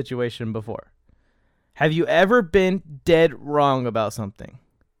been in this situation before. Have you ever been dead wrong about something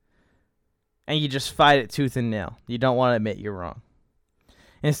and you just fight it tooth and nail? You don't want to admit you're wrong.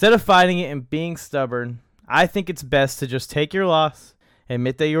 Instead of fighting it and being stubborn, I think it's best to just take your loss,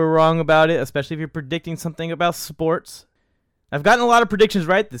 admit that you were wrong about it, especially if you're predicting something about sports. I've gotten a lot of predictions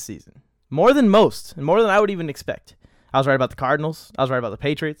right this season, more than most, and more than I would even expect. I was right about the Cardinals. I was right about the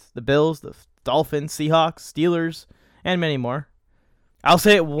Patriots, the Bills, the Dolphins, Seahawks, Steelers, and many more. I'll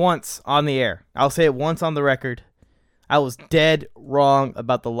say it once on the air. I'll say it once on the record. I was dead wrong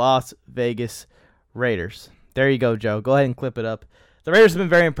about the Las Vegas Raiders. There you go, Joe. Go ahead and clip it up. The Raiders have been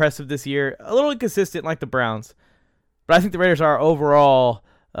very impressive this year. A little inconsistent like the Browns. But I think the Raiders are overall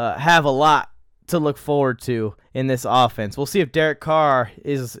have a lot to look forward to in this offense. We'll see if Derek Carr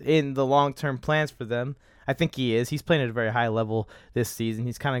is in the long-term plans for them. I think he is. He's playing at a very high level this season.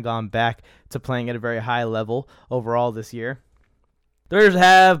 He's kind of gone back to playing at a very high level overall this year. The Raiders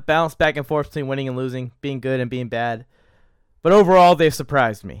have bounced back and forth between winning and losing, being good and being bad. But overall, they've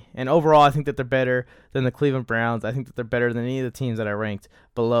surprised me. And overall, I think that they're better than the Cleveland Browns. I think that they're better than any of the teams that I ranked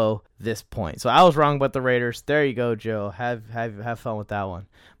below this point. So I was wrong about the Raiders. There you go, Joe. Have fun with that one.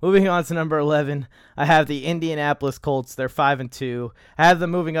 Moving on to number 11, I have the Indianapolis Colts. They're 5-2. I have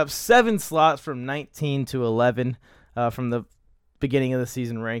them moving up 7 slots from 19 to 11 from the beginning of the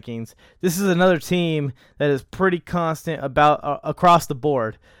season rankings. This is another team that is pretty constant about across the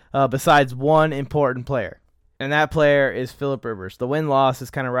board, besides one important player. And that player is Phillip Rivers. The win-loss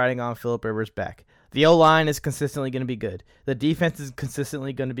is kind of riding on Phillip Rivers' back. The O-line is consistently going to be good. The defense is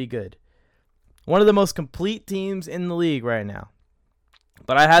consistently going to be good. One of the most complete teams in the league right now.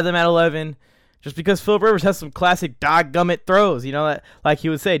 But I had them at 11 just because Phillip Rivers has some classic doggummit throws. You know, that, like he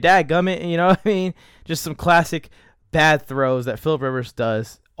would say, dadgummit, you know what I mean? Just some classic bad throws that Phillip Rivers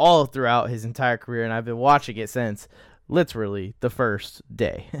does all throughout his entire career, and I've been watching it since literally the first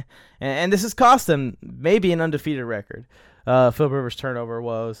day. And this has cost them maybe an undefeated record. Phillip Rivers' turnover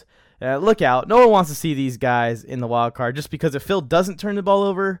woes. Look out. No one wants to see these guys in the wild card just because if Phil doesn't turn the ball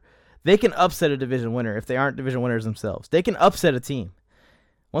over, they can upset a division winner if they aren't division winners themselves. They can upset a team.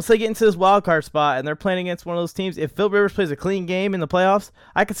 Once they get into this wild card spot and they're playing against one of those teams, if Phillip Rivers plays a clean game in the playoffs,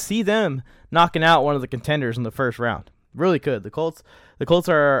 I could see them knocking out one of the contenders in the first round. Really could. The Colts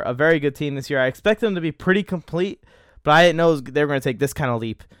are a very good team this year. I expect them to be pretty complete, but I didn't know they were going to take this kind of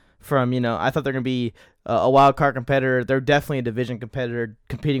leap from, I thought they're going to be a wild card competitor. They're definitely a division competitor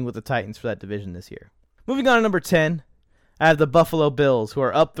competing with the Titans for that division this year. Moving on to number 10, I have the Buffalo Bills, who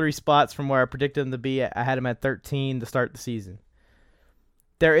are up 3 spots from where I predicted them to be. I had them at 13 to start the season.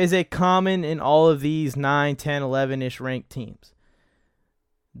 There is a common in all of these 9, 10, 11-ish ranked teams.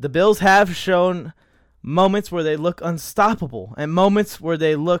 The Bills have shown moments where they look unstoppable and moments where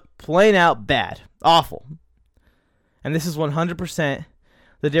they look plain out bad, awful. And this is 100%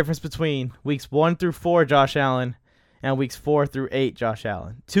 the difference between weeks 1 through 4 Josh Allen and weeks 4 through 8 Josh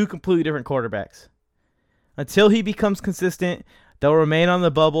Allen. 2 completely different quarterbacks. Until he becomes consistent, they'll remain on the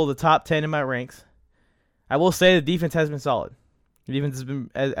bubble, the top 10 in my ranks. I will say the defense has been solid. The defense has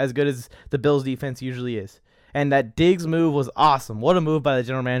been as good as the Bills' defense usually is. And that Diggs move was awesome. What a move by the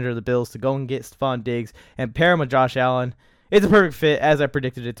general manager of the Bills to go and get Stephon Diggs and pair him with Josh Allen. It's a perfect fit as I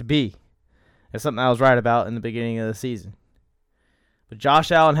predicted it to be. It's something I was right about in the beginning of the season. But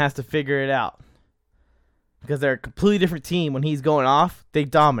Josh Allen has to figure it out. Because they're a completely different team. When he's going off, they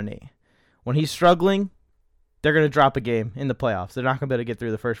dominate. When he's struggling, they're going to drop a game in the playoffs. They're not going to be able to get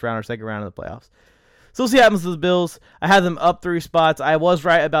through the first round or second round of the playoffs. So we'll see what happens with the Bills. I had them up 3 spots. I was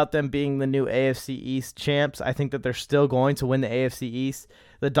right about them being the new AFC East champs. I think that they're still going to win the AFC East.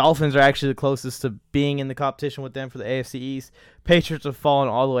 The Dolphins are actually the closest to being in the competition with them for the AFC East. Patriots have fallen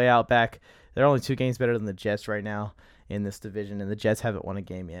all the way out back. They're only 2 games better than the Jets right now in this division, and the Jets haven't won a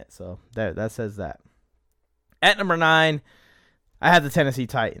game yet. So that says that. At number 9, I have the Tennessee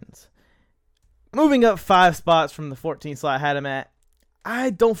Titans. Moving up 5 spots from the 14th slot I had them at.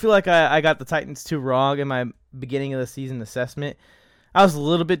 I don't feel like I got the Titans too wrong in my beginning of the season assessment. I was a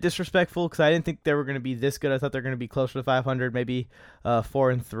little bit disrespectful because I didn't think they were going to be this good. I thought they were going to be closer to 500, maybe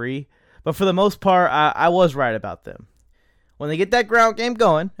 4-3. But for the most part, I was right about them. When they get that ground game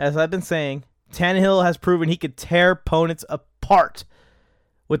going, as I've been saying, Tannehill has proven he could tear opponents apart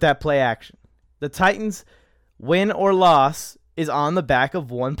with that play action. The Titans' win or loss is on the back of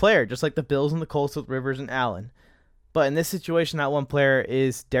one player, just like the Bills and the Colts with Rivers and Allen. But in this situation, that one player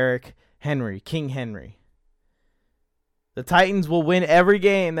is Derrick Henry, King Henry. The Titans will win every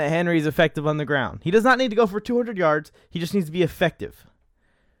game that Henry is effective on the ground. He does not need to go for 200 yards. He just needs to be effective.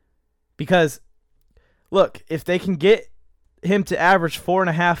 Because, look, if they can get him to average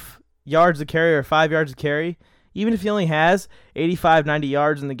 4.5 yards a carry or 5 yards a carry, even if he only has 85, 90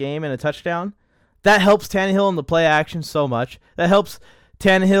 yards in the game and a touchdown, that helps Tannehill in the play action so much. That helps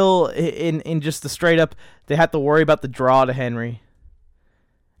Tannehill in just the straight up, they have to worry about the draw to Henry.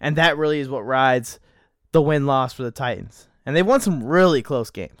 And that really is what rides the win-loss for the Titans. And they've won some really close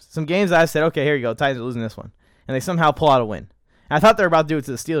games. Some games that I said, okay, here you go, Titans are losing this one. And they somehow pull out a win. And I thought they were about to do it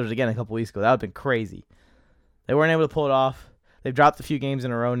to the Steelers again a couple weeks ago. That would have been crazy. They weren't able to pull it off. They've dropped a few games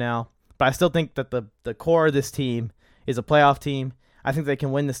in a row now. But I still think that the core of this team is a playoff team. I think they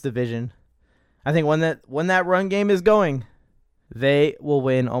can win this division. I think when that run game is going, they will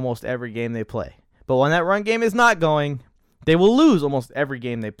win almost every game they play. But when that run game is not going, they will lose almost every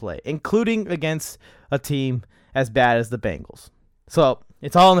game they play, including against a team as bad as the Bengals. So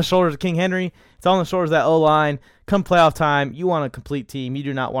it's all on the shoulders of King Henry. It's all on the shoulders of that O-line. Come playoff time, you want a complete team. You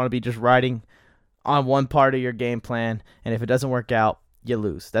do not want to be just riding on one part of your game plan, and if it doesn't work out, you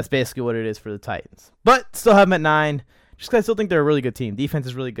lose. That's basically what it is for the Titans. But still have them at 9, just because I still think they're a really good team. Defense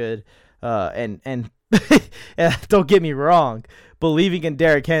is really good. And don't get me wrong, believing in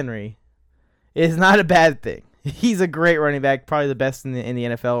Derrick Henry is not a bad thing. He's a great running back, probably the best in the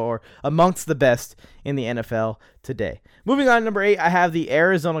NFL, or amongst the best in the NFL today. Moving on to number 8, I have the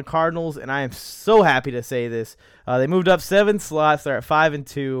Arizona Cardinals, and I am so happy to say this. They moved up 7 slots. They're at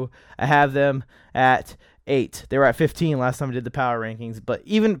 5-2. I have them at 8. They were at 15 last time I did the power rankings, but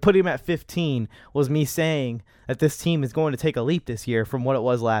even putting them at 15 was me saying that this team is going to take a leap this year from what it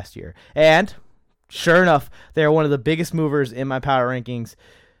was last year. And sure enough, they are one of the biggest movers in my power rankings,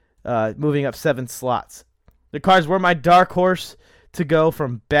 moving up 7 slots. The Cards were my dark horse to go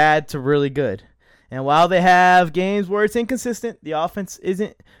from bad to really good. And while they have games where it's inconsistent, the offense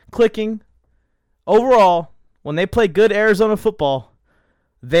isn't clicking, overall, when they play good Arizona football,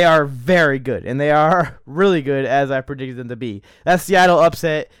 they are very good, and they are really good as I predicted them to be. That Seattle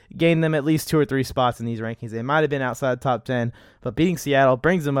upset gained them at least 2 or 3 spots in these rankings. They might have been outside the top 10, but beating Seattle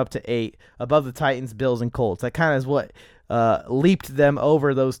brings them up to 8, above the Titans, Bills, and Colts. That kind of is what leaped them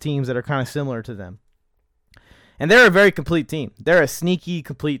over those teams that are kind of similar to them. And they're a very complete team. They're a sneaky,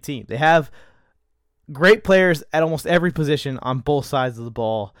 complete team. They have great players at almost every position on both sides of the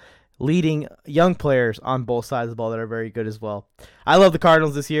ball, leading young players on both sides of the ball that are very good as well. I love the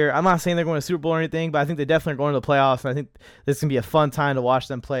Cardinals this year. I'm not saying they're going to Super Bowl or anything, but I think they definitely are going to the playoffs, and I think this can be a fun time to watch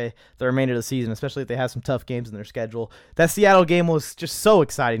them play the remainder of the season, especially if they have some tough games in their schedule. That Seattle game was just so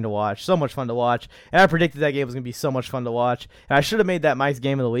exciting to watch, so much fun to watch, and I predicted that game was going to be so much fun to watch, and I should have made that Mike's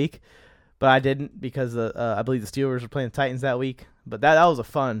game of the week, but I didn't because I believe the Steelers were playing the Titans that week, but that was a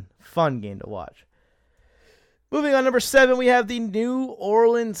fun game to watch. Moving on, number 7, we have the New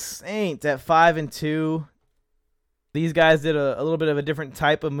Orleans Saints at 5-2. These guys did a little bit of a different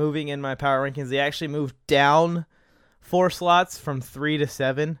type of moving in my power rankings. They actually moved down 4 slots from 3 to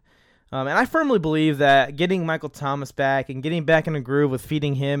 7. And I firmly believe that getting Michael Thomas back and getting back in a groove with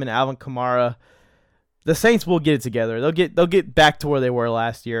feeding him and Alvin Kamara, the Saints will get it together. They'll get back to where they were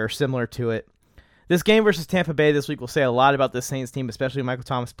last year or similar to it. This game versus Tampa Bay this week will say a lot about this Saints team, especially when Michael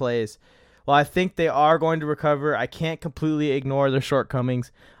Thomas plays. While I think they are going to recover, I can't completely ignore their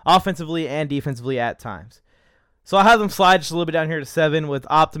shortcomings, offensively and defensively at times. So I'll have them slide just a little bit down here to 7 with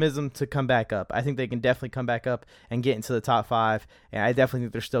optimism to come back up. I think they can definitely come back up and get into the top 5, and I definitely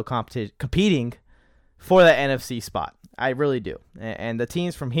think they're still competing for that NFC spot. I really do. And the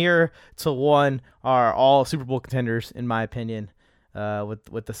teams from here to 1 are all Super Bowl contenders, in my opinion.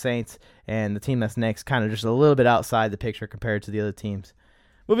 with the Saints, and the team that's next kind of just a little bit outside the picture compared to the other teams.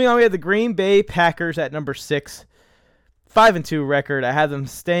 Moving on, we have the Green Bay Packers at number 6. 5-2 record. I had them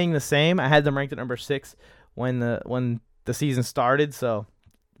staying the same. I had them ranked at number 6 when the season started, so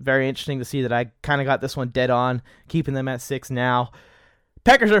very interesting to see that I kind of got this one dead on, keeping them at 6 now.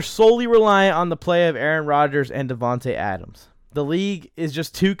 Packers are solely reliant on the play of Aaron Rodgers and Davante Adams. The league is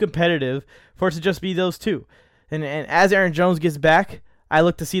just too competitive for it to just be those two. And as Aaron Jones gets back, I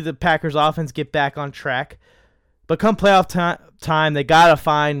look to see the Packers offense get back on track. But come playoff time, they got to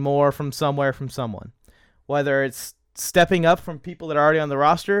find more from somewhere from someone. Whether it's stepping up from people that are already on the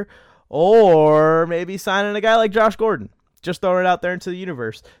roster or maybe signing a guy like Josh Gordon. Just throwing it out there into the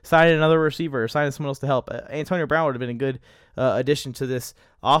universe. Signing another receiver, signing someone else to help. Antonio Brown would have been a good addition to this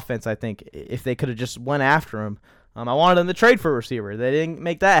offense, I think, if they could have just went after him. I wanted them to trade for a receiver. They didn't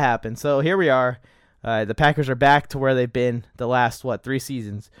make that happen. So here we are. The Packers are back to where they've been the last, 3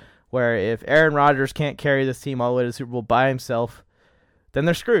 seasons, where if Aaron Rodgers can't carry this team all the way to the Super Bowl by himself, then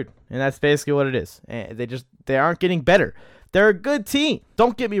they're screwed. And that's basically what it is. And they aren't getting better. They're a good team.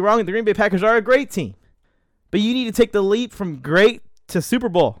 Don't get me wrong. The Green Bay Packers are a great team. But you need to take the leap from great to Super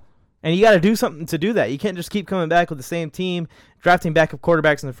Bowl. And you got to do something to do that. You can't just keep coming back with the same team. Drafting backup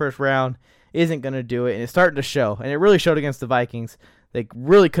quarterbacks in the first round isn't going to do it. And it's starting to show. And it really showed against the Vikings. They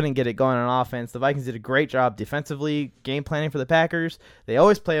really couldn't get it going on offense. The Vikings did a great job defensively, game planning for the Packers. They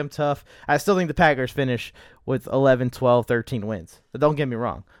always play them tough. I still think the Packers finish with 11, 12, 13 wins. But don't get me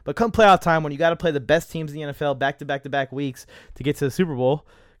wrong. But come playoff time, when you got to play the best teams in the NFL back-to-back weeks to get to the Super Bowl,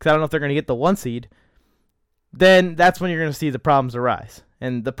 because I don't know if they're going to get the 1 seed, then that's when you're going to see the problems arise.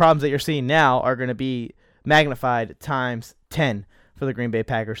 And the problems that you're seeing now are going to be magnified times 10 for the Green Bay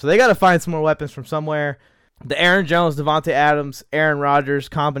Packers. So they got to find some more weapons from somewhere. The Aaron Jones, Davante Adams, Aaron Rodgers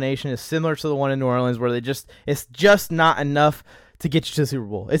combination is similar to the one in New Orleans, where it's just not enough to get you to the Super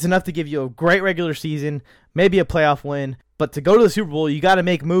Bowl. It's enough to give you a great regular season, maybe a playoff win, but to go to the Super Bowl, you got to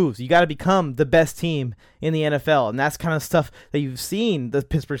make moves. You got to become the best team in the NFL, and that's kind of stuff that you've seen the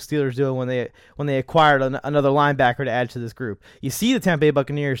Pittsburgh Steelers doing when they acquired another linebacker to add to this group. You see the Tampa Bay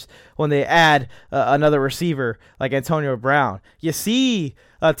Buccaneers when they add another receiver like Antonio Brown. You see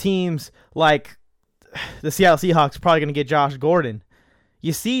teams like the Seattle Seahawks probably going to get Josh Gordon.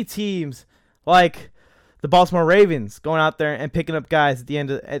 You see teams like the Baltimore Ravens going out there and picking up guys at the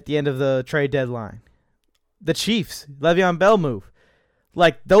end of the trade deadline. The Chiefs, Le'Veon Bell move.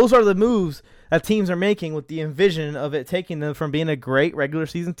 Like, those are the moves that teams are making with the envision of it taking them from being a great regular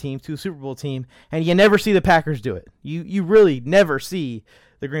season team to a Super Bowl team, and you never see the Packers do it. You really never see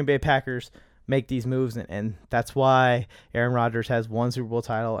the Green Bay Packers make these moves, and that's why Aaron Rodgers has 1 Super Bowl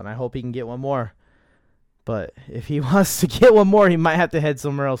title, and I hope he can get 1 more. But if he wants to get 1 more, he might have to head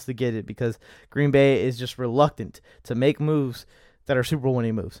somewhere else to get it, because Green Bay is just reluctant to make moves that are Super Bowl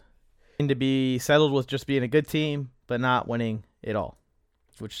winning moves. And to be settled with just being a good team, but not winning it all,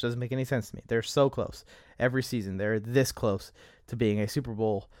 which doesn't make any sense to me. They're so close. Every season, they're this close to being a Super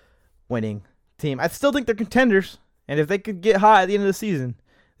Bowl winning team. I still think they're contenders, and if they could get hot at the end of the season,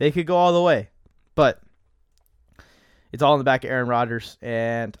 they could go all the way. But it's all in the back of Aaron Rodgers,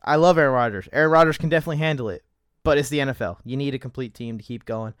 and I love Aaron Rodgers. Aaron Rodgers can definitely handle it, but it's the NFL. You need a complete team to keep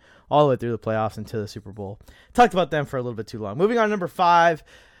going all the way through the playoffs into the Super Bowl. Talked about them for a little bit too long. Moving on to number 5,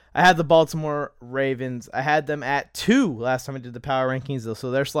 I had the Baltimore Ravens. I had them at 2 last time I did the power rankings, though, so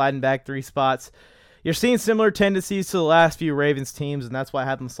they're sliding back 3 spots. You're seeing similar tendencies to the last few Ravens teams, and that's why I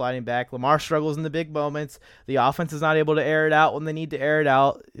have them sliding back. Lamar struggles in the big moments. The offense is not able to air it out when they need to air it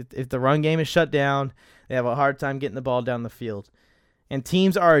out. If the run game is shut down, they have a hard time getting the ball down the field. And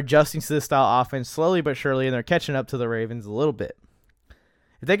teams are adjusting to this style of offense slowly but surely, and they're catching up to the Ravens a little bit.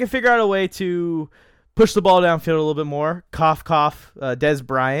 If they can figure out a way to push the ball downfield a little bit more, cough, cough, Dez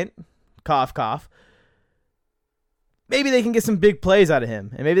Bryant, cough, cough, maybe they can get some big plays out of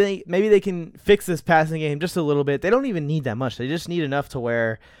him, and maybe they can fix this passing game just a little bit. They don't even need that much. They just need enough to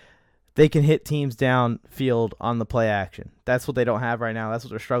where they can hit teams downfield on the play action. That's what they don't have right now. That's what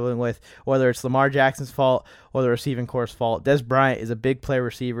they're struggling with, whether it's Lamar Jackson's fault or the receiving core's fault. Dez Bryant is a big play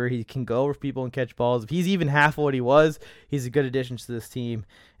receiver. He can go over people and catch balls. If he's even half of what he was, he's a good addition to this team,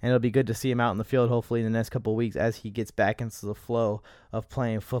 and it'll be good to see him out in the field hopefully in the next couple of weeks as he gets back into the flow of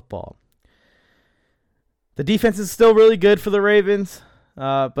playing football. The defense is still really good for the Ravens,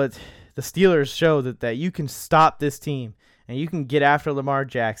 but the Steelers show that you can stop this team and you can get after Lamar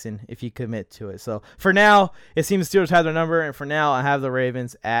Jackson if you commit to it. So for now, it seems the Steelers have their number, and for now, I have the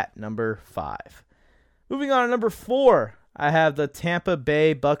Ravens at number 5. Moving on to number 4, I have the Tampa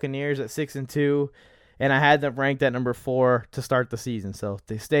Bay Buccaneers at 6-2, and I had them ranked at number 4 to start the season. So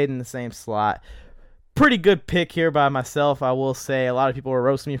they stayed in the same slot. Pretty good pick here by myself, I will say. A lot of people were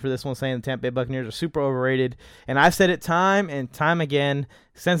roasting me for this one, saying the Tampa Bay Buccaneers are super overrated. And I've said it time and time again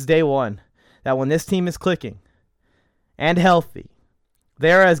since day one that when this team is clicking and healthy,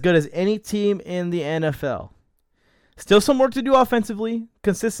 they're as good as any team in the NFL. Still some work to do offensively,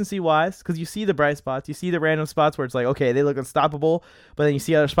 consistency-wise, because you see the bright spots. You see the random spots where it's like, okay, they look unstoppable, but then you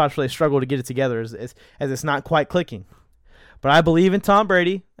see other spots where they struggle to get it together as it's not quite clicking. But I believe in Tom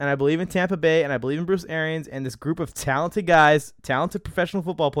Brady, and I believe in Tampa Bay, and I believe in Bruce Arians and this group of talented guys, talented professional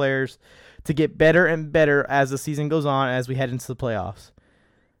football players, to get better and better as the season goes on, as we head into the playoffs.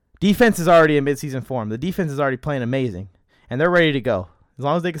 Defense is already in midseason form. The defense is already playing amazing, and they're ready to go. As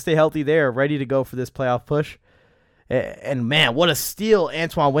long as they can stay healthy, they are ready to go for this playoff push. And, man, what a steal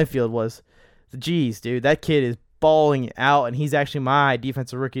Antoine Winfield was. Jeez, dude, that kid is balling out, and he's actually my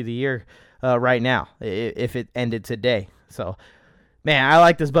Defensive Rookie of the Year right now, if it ended today. So, man, I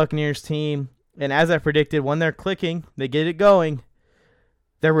like this Buccaneers team. And as I predicted, when they're clicking, they get it going,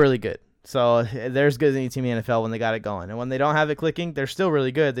 they're really good. So they're as good as any team in the NFL when they got it going. And when they don't have it clicking, they're still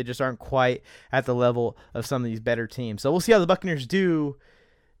really good. They just aren't quite at the level of some of these better teams. So we'll see how the Buccaneers do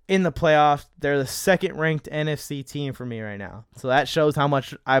in the playoffs. They're the second-ranked NFC team for me right now. So that shows how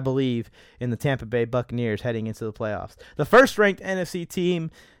much I believe in the Tampa Bay Buccaneers heading into the playoffs. The first-ranked NFC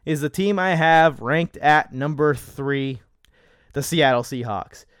team is the team I have ranked at number 3, the Seattle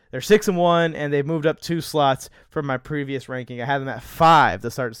Seahawks. They're 6-1, and they've moved up 2 slots from my previous ranking. I had them at 5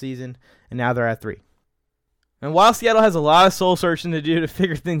 to start the season, and now they're at 3. And while Seattle has a lot of soul searching to do to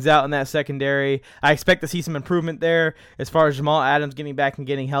figure things out in that secondary, I expect to see some improvement there as far as Jamal Adams getting back and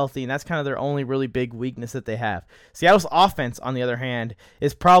getting healthy, and that's kind of their only really big weakness that they have. Seattle's offense, on the other hand,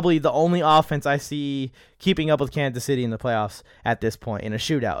 is probably the only offense I see keeping up with Kansas City in the playoffs at this point, in a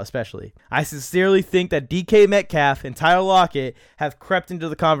shootout especially. I sincerely think that DK Metcalf and Tyler Lockett have crept into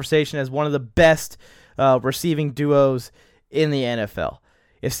the conversation as one of the best receiving duos in the NFL.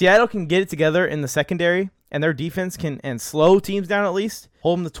 If Seattle can get it together in the secondary, and their defense can and slow teams down at least,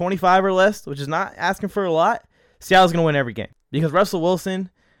 hold them to 25 or less, which is not asking for a lot, Seattle's going to win every game. Because Russell Wilson,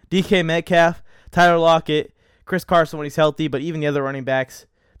 DK Metcalf, Tyler Lockett, Chris Carson when he's healthy, but even the other running backs,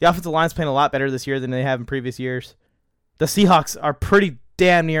 the offensive line's playing a lot better this year than they have in previous years. The Seahawks are pretty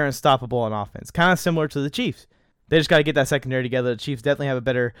damn near unstoppable on offense, kind of similar to the Chiefs. They just got to get that secondary together. The Chiefs definitely have a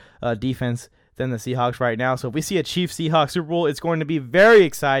better defense than the Seahawks right now. So if we see a Chiefs-Seahawks Super Bowl, it's going to be very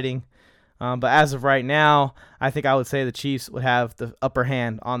exciting. But as of right now, I think I would say the Chiefs would have the upper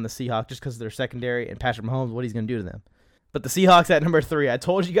hand on the Seahawks just because of their secondary and Patrick Mahomes, what he's going to do to them. But the Seahawks at number 3, I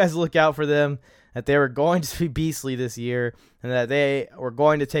told you guys to look out for them, that they were going to be beastly this year, and that they were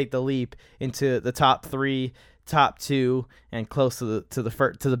going to take the leap into the top 3, top 2, and close to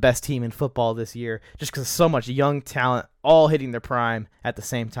the best team in football this year, just because so much young talent all hitting their prime at the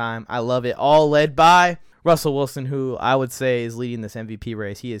same time. I love it. All led by Russell Wilson, who I would say is leading this MVP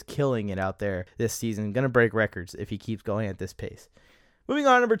race. He is killing it out there this season. Going to break records if he keeps going at this pace. Moving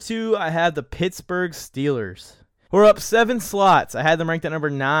on, number 2, I have the Pittsburgh Steelers. We're up 7 slots. I had them ranked at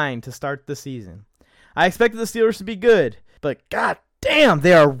number 9 to start the season. I expected the Steelers to be good, but god damn,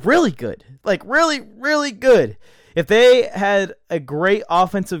 they are really good. Like, really, really good. If they had a great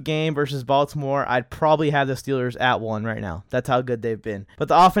offensive game versus Baltimore, I'd probably have the Steelers at 1 right now. That's how good they've been. But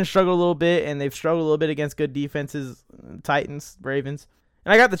the offense struggled a little bit, and they've struggled a little bit against good defenses, Titans, Ravens.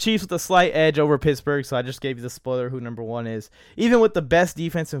 And I got the Chiefs with a slight edge over Pittsburgh, so I just gave you the spoiler who number 1 is. Even with the best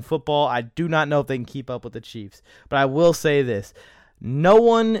defense in football, I do not know if they can keep up with the Chiefs. But I will say this. No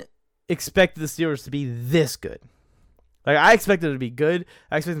one expected the Steelers to be this good. Like, I expected it to be good.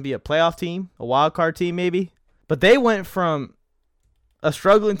 I expected them to be a playoff team, a wild card team maybe. But they went from a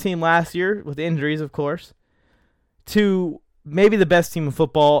struggling team last year, with injuries, of course, to maybe the best team in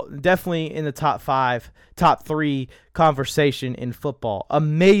football, definitely in the top 5, top 3 conversation in football.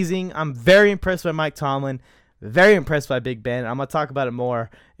 Amazing. I'm very impressed by Mike Tomlin, very impressed by Big Ben. I'm going to talk about it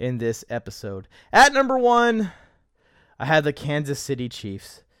more in this episode. At number 1, I had the Kansas City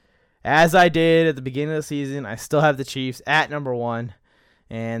Chiefs. As I did at the beginning of the season, I still have the Chiefs at number 1,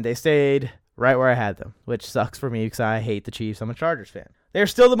 and they stayed right where I had them, which sucks for me because I hate the Chiefs. I'm a Chargers fan. They're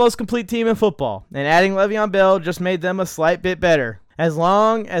still the most complete team in football, and adding Le'Veon Bell just made them a slight bit better. As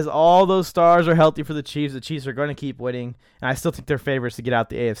long as all those stars are healthy for the Chiefs are going to keep winning, and I still think they're favorites to get out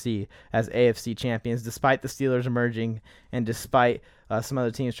the AFC as AFC champions, despite the Steelers emerging and despite some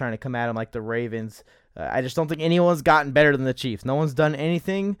other teams trying to come at them like the Ravens. I just don't think anyone's gotten better than the Chiefs. No one's done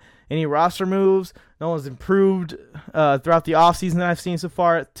anything, any roster moves. No one's improved throughout the offseason that I've seen so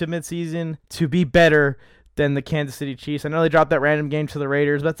far to midseason to be better than the Kansas City Chiefs. I know they dropped that random game to the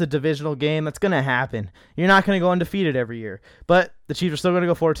Raiders, but that's a divisional game. That's going to happen. You're not going to go undefeated every year. But the Chiefs are still going to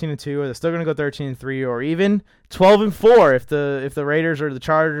go 14-2, or they're still going to go 13-3, or even 12-4 if the Raiders or the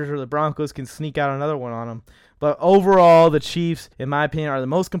Chargers or the Broncos can sneak out another one on them. But overall, the Chiefs, in my opinion, are the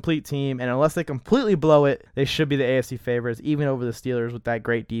most complete team, and unless they completely blow it, they should be the AFC favorites, even over the Steelers with that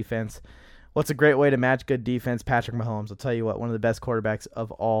great defense. What's a great way to match good defense? Patrick Mahomes. I'll tell you what, one of the best quarterbacks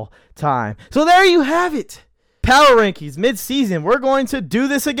of all time. So there you have it. Power rankings, mid-season. We're going to do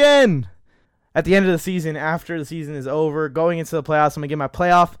this again. At the end of the season, after the season is over, going into the playoffs, I'm going to get my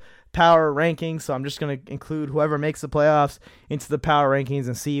playoff power rankings. So I'm just going to include whoever makes the playoffs into the power rankings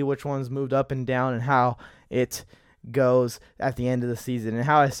and see which ones moved up and down and how it goes at the end of the season and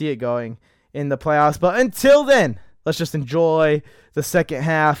how I see it going in the playoffs. But until then, let's just enjoy the second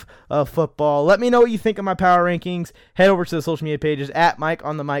half of football. Let me know what you think of my power rankings. Head over to the social media pages at Mike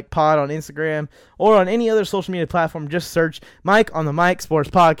on the Mic Pod on Instagram or on any other social media platform. Just search Mike on the Mic Sports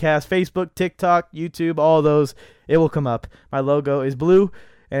Podcast, Facebook, TikTok, YouTube, all those. It will come up. My logo is blue,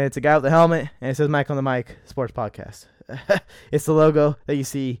 and it's a guy with a helmet, and it says Mike on the Mic Sports Podcast. It's the logo that you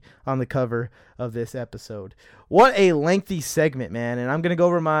see on the cover of this episode. What a lengthy segment, man. And I'm going to go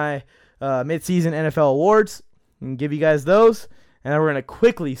over my mid-season NFL awards and give you guys those. And then we're going to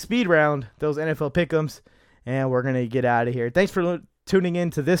quickly speed round those NFL pick'ems, and we're going to get out of here. Thanks for tuning in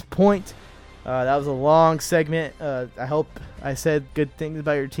to this point. That was a long segment. I hope I said good things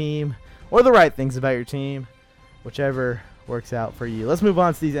about your team or the right things about your team, whichever works out for you. Let's move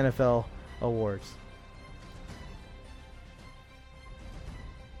on to these NFL awards.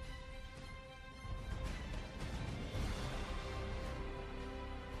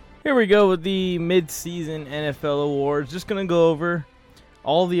 Here we go with the mid-season NFL awards. Just going to go over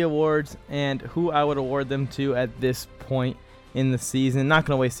all the awards and who I would award them to at this point in the season. Not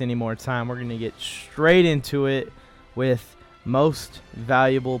going to waste any more time. We're going to get straight into it with most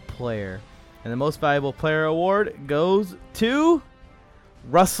valuable player. And the most valuable player award goes to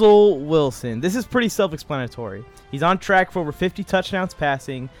Russell Wilson. This is pretty self-explanatory. He's on track for over 50 touchdowns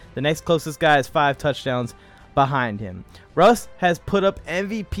passing. The next closest guy is 5 touchdowns behind him. Russ has put up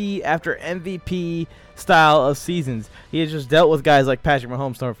MVP after MVP style of seasons. He has just dealt with guys like Patrick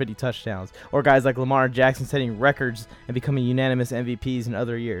Mahomes throwing 50 touchdowns, or guys like Lamar Jackson setting records and becoming unanimous MVPs in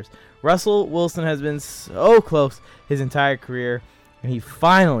other years. Russell Wilson has been so close his entire career, and he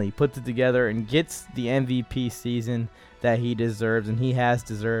finally puts it together and gets the MVP season that he deserves, and he has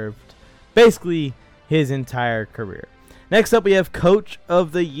deserved basically his entire career. Next up, we have Coach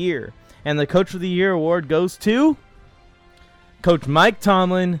of the Year. And the Coach of the Year award goes to Coach Mike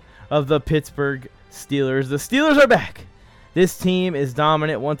Tomlin of the Pittsburgh Steelers. The Steelers are back. This team is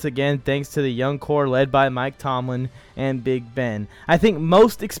dominant once again thanks to the young core led by Mike Tomlin and Big Ben. I think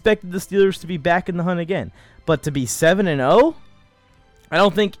most expected the Steelers to be back in the hunt again. But to be 7-0, I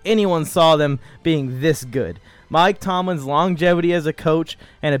don't think anyone saw them being this good. Mike Tomlin's longevity as a coach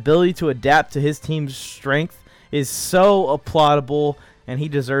and ability to adapt to his team's strength is so applaudable, and he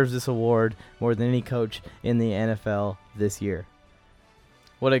deserves this award more than any coach in the NFL this year.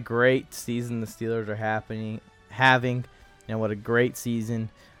 What a great season the Steelers are having, and what a great season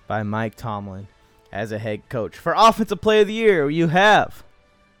by Mike Tomlin as a head coach. For Offensive Player of the Year, you have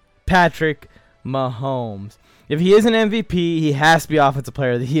Patrick Mahomes. If he is an MVP, he has to be Offensive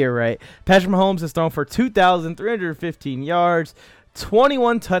Player of the Year, right? Patrick Mahomes has thrown for 2,315 yards,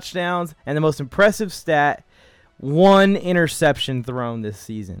 21 touchdowns, and the most impressive stat, 1 interception thrown this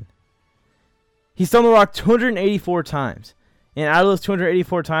season. He's thrown the rock 284 times. And out of those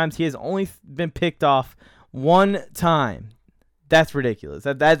 284 times, he has only been picked off 1 time. That's ridiculous.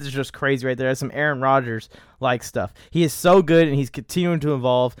 That is just crazy right there. That's some Aaron Rodgers-like stuff. He is so good, and he's continuing to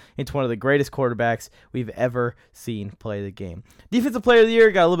evolve into one of the greatest quarterbacks we've ever seen play the game. Defensive Player of the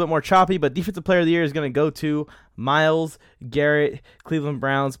Year got a little bit more choppy, but Defensive Player of the Year is going to go to Myles Garrett, Cleveland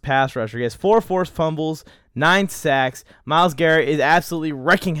Browns pass rusher. He has 4 forced fumbles, 9 sacks. Myles Garrett is absolutely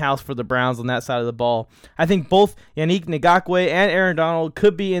wrecking house for the Browns on that side of the ball. I think both Yannick Ngakoue and Aaron Donald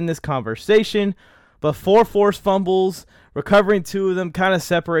could be in this conversation, but 4 forced fumbles, recovering 2 of them kind of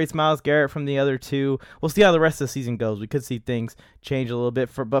separates Myles Garrett from the other 2. We'll see how the rest of the season goes. We could see things change a little bit.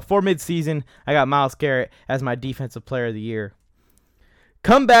 But for midseason, I got Myles Garrett as my Defensive Player of the Year.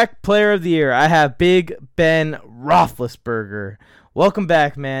 Comeback Player of the Year, I have Big Ben Roethlisberger. Welcome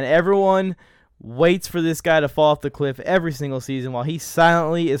back, man. Everyone waits for this guy to fall off the cliff every single season while he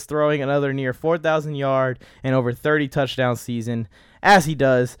silently is throwing another near 4,000 yard and over 30 touchdown season, as he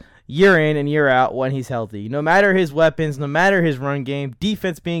does year in and year out when he's healthy. No matter his weapons, no matter his run game,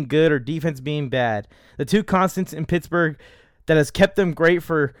 defense being good or defense being bad, the 2 constants in Pittsburgh that has kept them great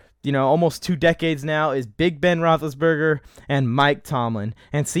for almost 2 decades now, is Big Ben Roethlisberger and Mike Tomlin.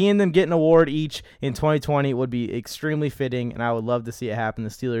 And seeing them get an award each in 2020 would be extremely fitting, and I would love to see it happen. The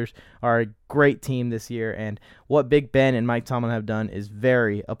Steelers are a great team this year, and what Big Ben and Mike Tomlin have done is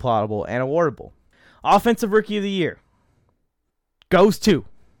very applaudable and awardable. Offensive Rookie of the Year goes to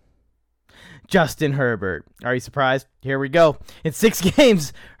Justin Herbert. Are you surprised? Here we go. In 6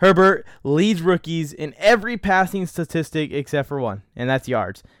 games, Herbert leads rookies in every passing statistic except for one, and that's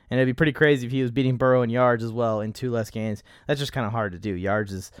yards. And it'd be pretty crazy if he was beating Burrow in yards as well in 2 less games. That's just kind of hard to do.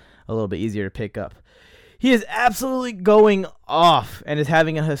 Yards is a little bit easier to pick up. He is absolutely going off and is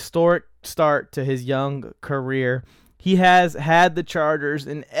having a historic start to his young career. He has had the Chargers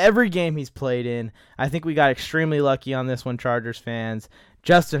in every game he's played in. I think we got extremely lucky on this one, Chargers fans.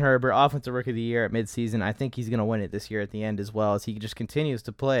 Justin Herbert, Offensive Rookie of the Year at midseason. I think he's going to win it this year at the end as well, as he just continues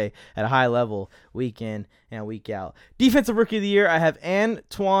to play at a high level week in and week out. Defensive Rookie of the Year, I have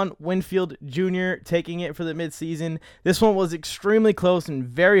Antoine Winfield Jr. taking it for the midseason. This one was extremely close and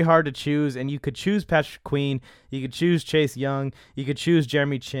very hard to choose, and you could choose Patrick Queen, you could choose Chase Young, you could choose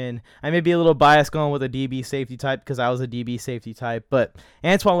Jeremy Chin. I may be a little biased going with a DB safety type because I was a DB safety type, but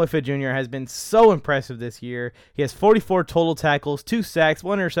Antoine Winfield Jr. has been so impressive this year. He has 44 total tackles, 2 sacks,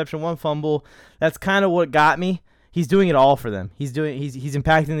 1 interception, 1 fumble. That's kind of what got me. He's doing it all for them. He's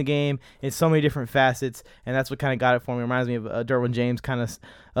impacting the game in so many different facets, and that's what kind of got it for me. It reminds me of Derwin James kind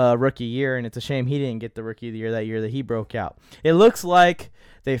of rookie year, and it's a shame he didn't get the Rookie of the Year that year that he broke out. It looks like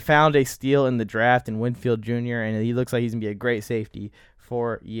they found a steal in the draft in Winfield Jr., and he looks like he's going to be a great safety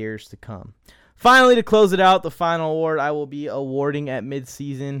for years to come. Finally, to close it out, the final award I will be awarding at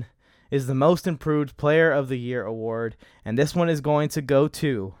midseason is the Most Improved Player of the Year award, and this one is going to go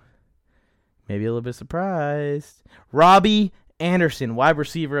to, maybe a little bit surprised, Robbie Anderson, wide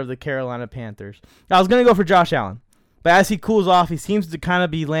receiver of the Carolina Panthers. I was going to go for Josh Allen, but as he cools off, he seems to kind of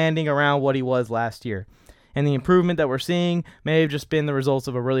be landing around what he was last year. And the improvement that we're seeing may have just been the results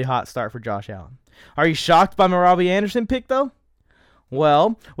of a really hot start for Josh Allen. Are you shocked by my Robbie Anderson pick, though?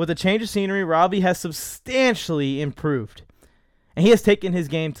 Well, with a change of scenery, Robbie has substantially improved. And he has taken his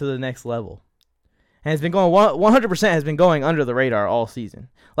game to the next level. And has been going 100% has been going under the radar all season.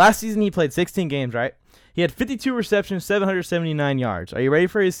 Last season, he played 16 games, right? He had 52 receptions, 779 yards. Are you ready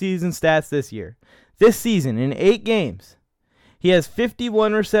for his season stats this year? This season, in 8 games, he has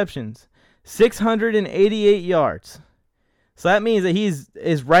 51 receptions, 688 yards. So that means that he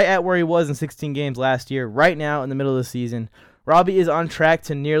is right at where he was in 16 games last year, right now in the middle of the season. Robbie is on track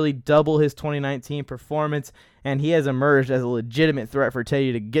to nearly double his 2019 performance, and he has emerged as a legitimate threat for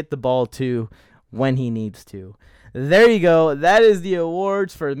Teddy to get the ball to when he needs to. There you go. That is the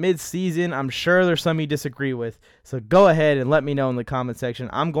awards for mid-season. I'm sure there's some you disagree with, so go ahead and let me know in the comment section.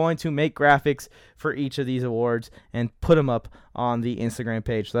 I'm going to make graphics for each of these awards and put them up on the Instagram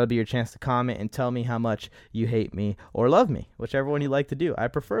page. So that'll be your chance to comment and tell me how much you hate me or love me, whichever one you like to do. I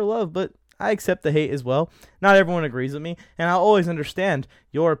prefer love, but I accept the hate as well. Not everyone agrees with me, and I'll always understand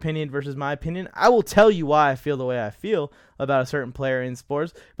your opinion versus my opinion. I will tell you why I feel the way I feel about a certain player in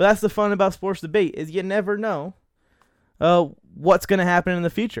sports, but that's the fun about sports debate, is you never know what's going to happen in the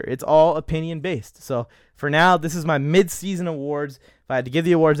future. It's all opinion-based. So for now, this is my mid-season awards. If I had to give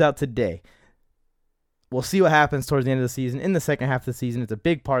the awards out today, we'll see what happens towards the end of the season. In the second half of the season, it's a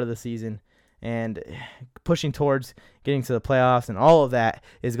big part of the season, and pushing towards getting to the playoffs and all of that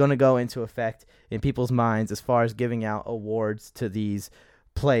is going to go into effect in people's minds as far as giving out awards to these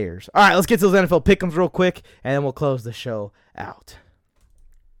players. All right, let's get to those NFL pick'ems real quick, and then we'll close the show out.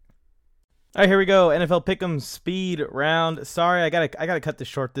 All right, here we go. NFL Pick'ems speed round. Sorry, I gotta cut this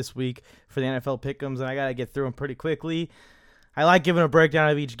short this week for the NFL Pick'ems, and I gotta get through them pretty quickly. I like giving a breakdown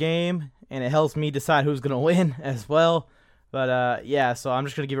of each game, and it helps me decide who's gonna win as well. But yeah, so I'm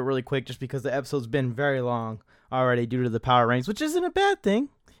just gonna give it really quick, just because the episode's been very long already due to the power rankings, which isn't a bad thing.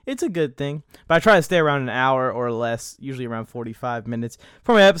 It's a good thing. But I try to stay around an hour or less, usually around 45 minutes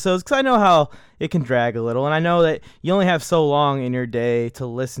for my episodes, because I know how it can drag a little. And I know that you only have so long in your day to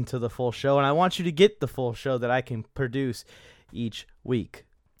listen to the full show, and I want you to get the full show that I can produce each week.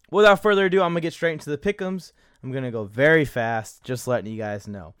 Without further ado, I'm going to get straight into the pick'ems. I'm going to go very fast, just letting you guys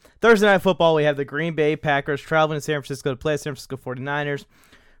know. Thursday Night Football, we have the Green Bay Packers traveling to San Francisco to play the San Francisco 49ers.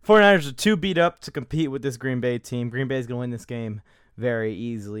 49ers are too beat up to compete with this Green Bay team. Green Bay is going to win this game very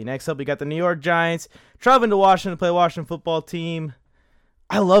easily. Next up, we got the New York Giants traveling to Washington to play Washington football team.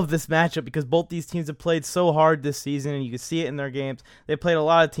 I love this matchup because both these teams have played so hard this season, and you can see it in their games. They played a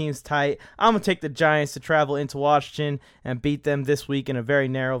lot of teams tight. I'm going to take the Giants to travel into Washington and beat them this week in a very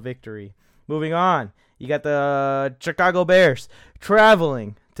narrow victory. Moving on, you got the Chicago Bears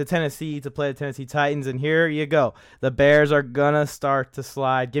traveling to Tennessee to play the Tennessee Titans, and here you go. The Bears are going to start to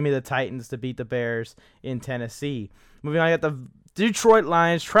slide. Give me the Titans to beat the Bears in Tennessee. Moving on, I got the Detroit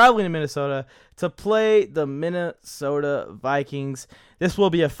Lions traveling to Minnesota to play the Minnesota Vikings. This will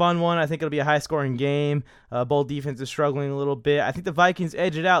be a fun one. I think it'll be a high-scoring game. Both defenses struggling a little bit. I think the Vikings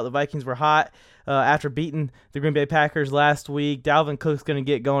edge it out. The Vikings were hot after beating the Green Bay Packers last week. Dalvin Cook's going to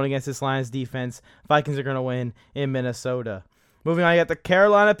get going against this Lions defense. Vikings are going to win in Minnesota. Moving on, I got the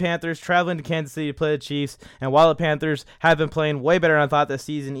Carolina Panthers traveling to Kansas City to play the Chiefs. And while the Panthers have been playing way better than I thought this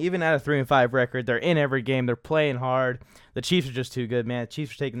season, even at a 3-5 record, they're in every game. They're playing hard. The Chiefs are just too good, man. The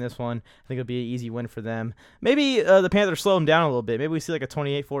Chiefs are taking this one. I think it'll be an easy win for them. Maybe the Panthers slow them down a little bit. Maybe we see like a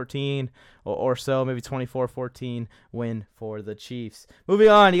 28-14 or so, maybe 24-14 win for the Chiefs. Moving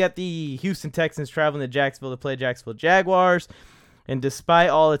on, you got the Houston Texans traveling to Jacksonville to play Jacksonville Jaguars. And despite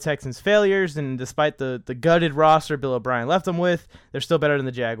all the Texans' failures and despite the gutted roster Bill O'Brien left them with, they're still better than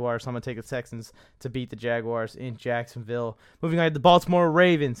the Jaguars. So I'm going to take the Texans to beat the Jaguars in Jacksonville. Moving on to the Baltimore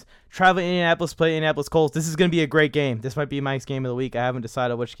Ravens. Traveling to Indianapolis to play Indianapolis Colts. This is going to be a great game. This might be Mike's game of the week. I haven't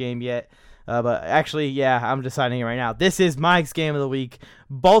decided which game yet. But actually, yeah, I'm deciding it right now. This is Mike's game of the week.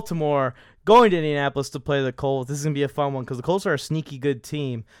 Baltimore going to Indianapolis to play the Colts. This is going to be a fun one because the Colts are a sneaky good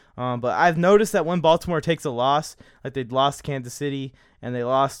team. But I've noticed that when Baltimore takes a loss, like they lost to Kansas City and they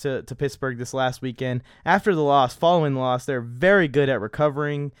lost to Pittsburgh this last weekend, after the loss, following the loss, they're very good at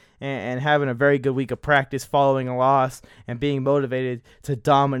recovering and having a very good week of practice following a loss and being motivated to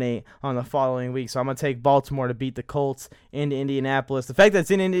dominate on the following week. So I'm going to take Baltimore to beat the Colts into Indianapolis. The fact that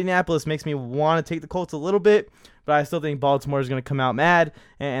it's in Indianapolis makes me want to take the Colts a little bit, but I still think Baltimore is going to come out mad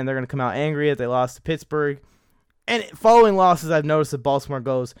and they're going to come out angry that they lost to Pittsburgh. And following losses, I've noticed that Baltimore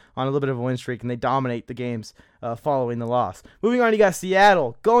goes on a little bit of a win streak, and they dominate the games following the loss. Moving on, you got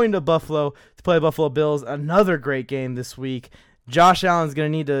Seattle going to Buffalo to play Buffalo Bills. Another great game this week. Josh Allen's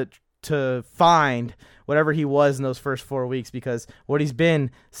going to need to find whatever he was in those first 4 weeks because what he's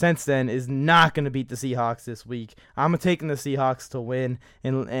been since then is not going to beat the Seahawks this week. I'm taking the Seahawks to win,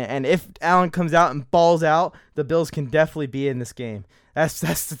 and if Allen comes out and balls out, the Bills can definitely be in this game. That's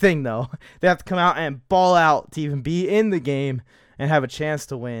the thing, though. They have to come out and ball out to even be in the game and have a chance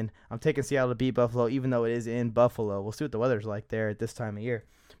to win. I'm taking Seattle to beat Buffalo, even though it is in Buffalo. We'll see what the weather's like there at this time of year.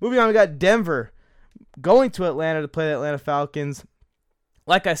 Moving on, we got Denver going to Atlanta to play the Atlanta Falcons.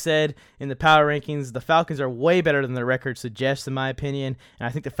 Like I said in the power rankings, the Falcons are way better than their record suggests, in my opinion, and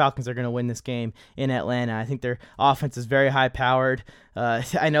I think the Falcons are going to win this game in Atlanta. I think their offense is very high-powered.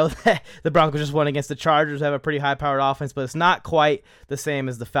 I know that the Broncos just won against the Chargers, who have a pretty high-powered offense, but it's not quite the same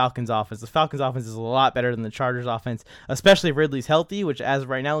as the Falcons' offense. The Falcons' offense is a lot better than the Chargers' offense, especially if Ridley's healthy, which as of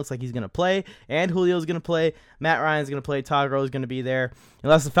right now looks like he's going to play, and Julio's going to play, Matt Ryan's going to play, Todd Gurley's going to be there.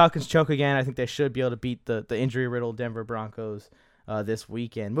 Unless the Falcons choke again, I think they should be able to beat the injury-riddled Denver Broncos this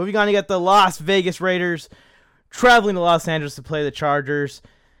weekend. Moving on, you got the Las Vegas Raiders traveling to Los Angeles to play the Chargers.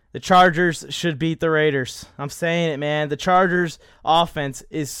 The Chargers should beat the Raiders. I'm saying it, man. The Chargers offense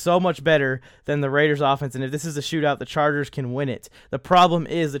is so much better than the Raiders offense, and if this is a shootout, the Chargers can win it. The problem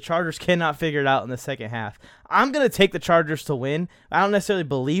is the Chargers cannot figure it out in the second half. I'm going to take the Chargers to win. I don't necessarily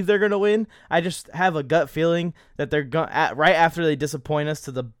believe they're going to win. I just have a gut feeling that they're right after they disappoint us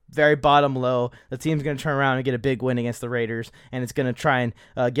to the very bottom low, the team's going to turn around and get a big win against the Raiders, and it's going to try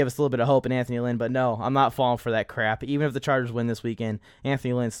and give us a little bit of hope in Anthony Lynn. But no, I'm not falling for that crap. Even if the Chargers win this weekend,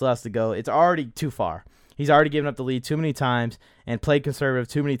 Anthony Lynn still has to go. It's already too far. He's already given up the lead too many times and played conservative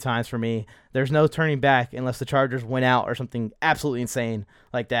too many times for me. There's no turning back unless the Chargers win out or something absolutely insane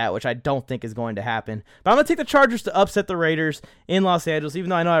like that, which I don't think is going to happen. But I'm going to take the Chargers to upset the Raiders in Los Angeles,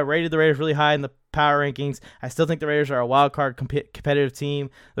 even though I know I rated the Raiders really high in the power rankings. I still think the Raiders are a wild card competitive team.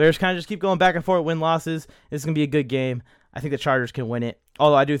 The Raiders kind of just keep going back and forth, win-losses. This is going to be a good game. I think the Chargers can win it,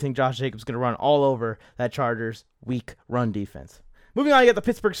 although I do think Josh Jacobs is going to run all over that Chargers' weak run defense. Moving on, you got the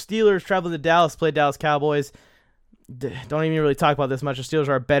Pittsburgh Steelers traveling to Dallas, play Dallas Cowboys. Don't even really talk about this much. The Steelers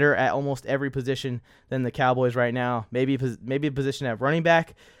are better at almost every position than the Cowboys right now. Maybe a position at running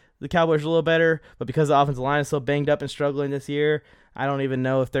back, the Cowboys are a little better, but because the offensive line is so banged up and struggling this year, I don't even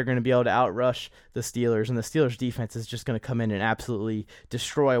know if they're going to be able to outrush the Steelers, and the Steelers defense is just going to come in and absolutely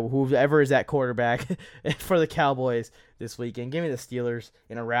destroy whoever is at quarterback for the Cowboys this weekend. Give me the Steelers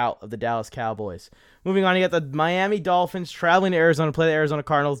in a rout of the Dallas Cowboys. Moving on, you got the Miami Dolphins traveling to Arizona to play the Arizona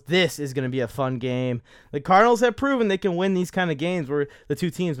Cardinals. This is going to be a fun game. The Cardinals have proven they can win these kind of games where the two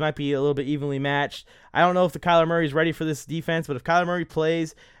teams might be a little bit evenly matched. I don't know if the Kyler Murray is ready for this defense, but if Kyler Murray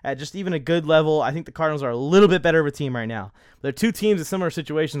plays at just even a good level, I think the Cardinals are a little bit better of a team right now. They're two teams in similar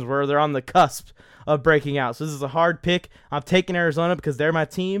situations where they're on the cusp of breaking out. So this is a hard pick. I'm taking Arizona because they're my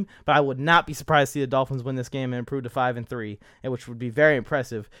team, but I would not be surprised to see the Dolphins win this game and improve to 5-3, which would be very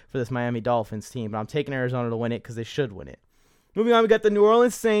impressive for this Miami Dolphins team. But I'm taking Arizona to win it because they should win it. Moving on, we got the New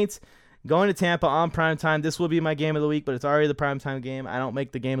Orleans Saints going to Tampa on primetime. This will be my game of the week, but it's already the primetime game. I don't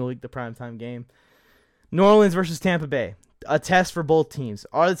make the game of the week the primetime game. New Orleans versus Tampa Bay. A test for both teams.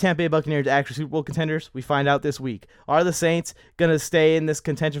 Are the Tampa Bay Buccaneers actually Super Bowl contenders? We find out this week. Are the Saints going to stay in this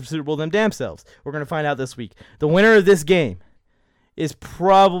contention for Super Bowl them damn selves? We're going to find out this week. The winner of this game is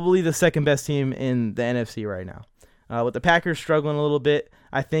probably the second best team in the NFC right now. With the Packers struggling a little bit,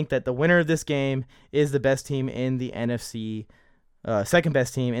 I think that the winner of this game is the best team in the NFC, second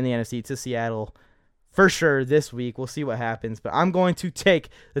best team in the NFC to Seattle. For sure this week. We'll see what happens. But I'm going to take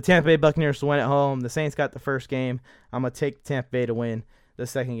the Tampa Bay Buccaneers to win at home. The Saints got the first game. I'm going to take Tampa Bay to win the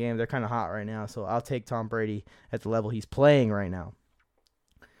second game. They're kind of hot right now, so I'll take Tom Brady at the level he's playing right now.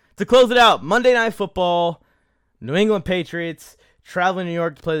 To close it out, Monday Night Football, New England Patriots traveling to New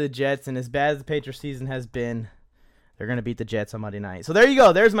York to play the Jets. And as bad as the Patriots season has been, they're going to beat the Jets on Monday night. So there you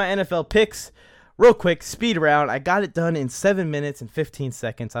go. There's my NFL picks. Real quick, speed round. I got it done in 7 minutes and 15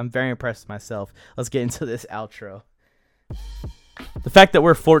 seconds. I'm very impressed with myself. Let's get into this outro. The fact that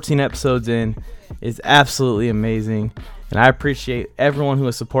we're 14 episodes in is absolutely amazing, and I appreciate everyone who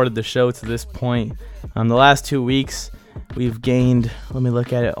has supported the show to this point. The last 2 weeks, we've gained, let me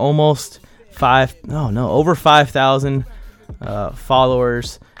look at it, over 5,000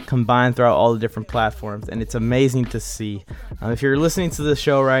 followers combined throughout all the different platforms, and it's amazing to see. If you're listening to the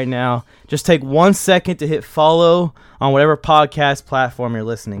show right now, just take 1 second to hit follow on whatever podcast platform you're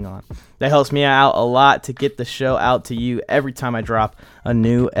listening on. That helps me out a lot to get the show out to you every time I drop a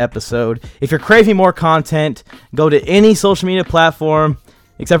new episode. If you're craving more content, go to any social media platform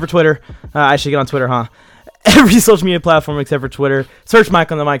except for Twitter. I should get on Twitter, huh? Every social media platform except for Twitter. Search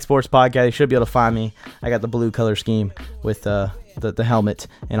Mike on the Mike Sports Podcast. You should be able to find me. I got the blue color scheme with the helmet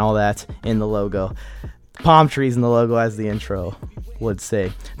and all that in the logo. Palm trees in the logo, as the intro would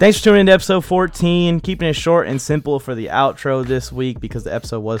say. Thanks for tuning in to episode 14. Keeping it short and simple for the outro this week because the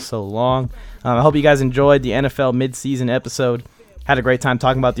episode was so long. I hope you guys enjoyed the NFL midseason episode. Had a great time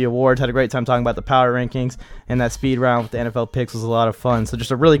talking about the awards. Had a great time talking about the power rankings. And that speed round with the NFL picks was a lot of fun. So just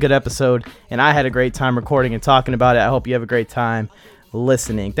a really good episode. And I had a great time recording and talking about it. I hope you have a great time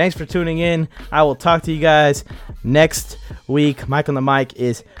listening. Thanks for tuning in. I will talk to you guys next week. Mike on the Mic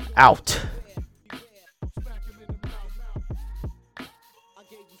is out.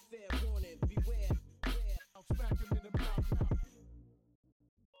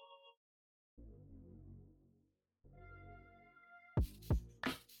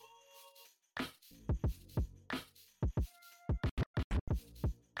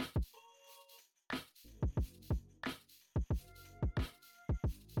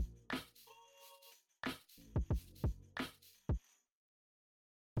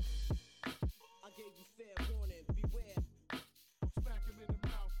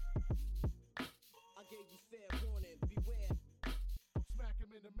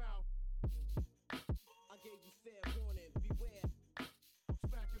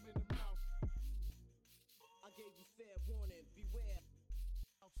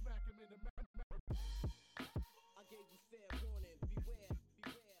 Fair warning.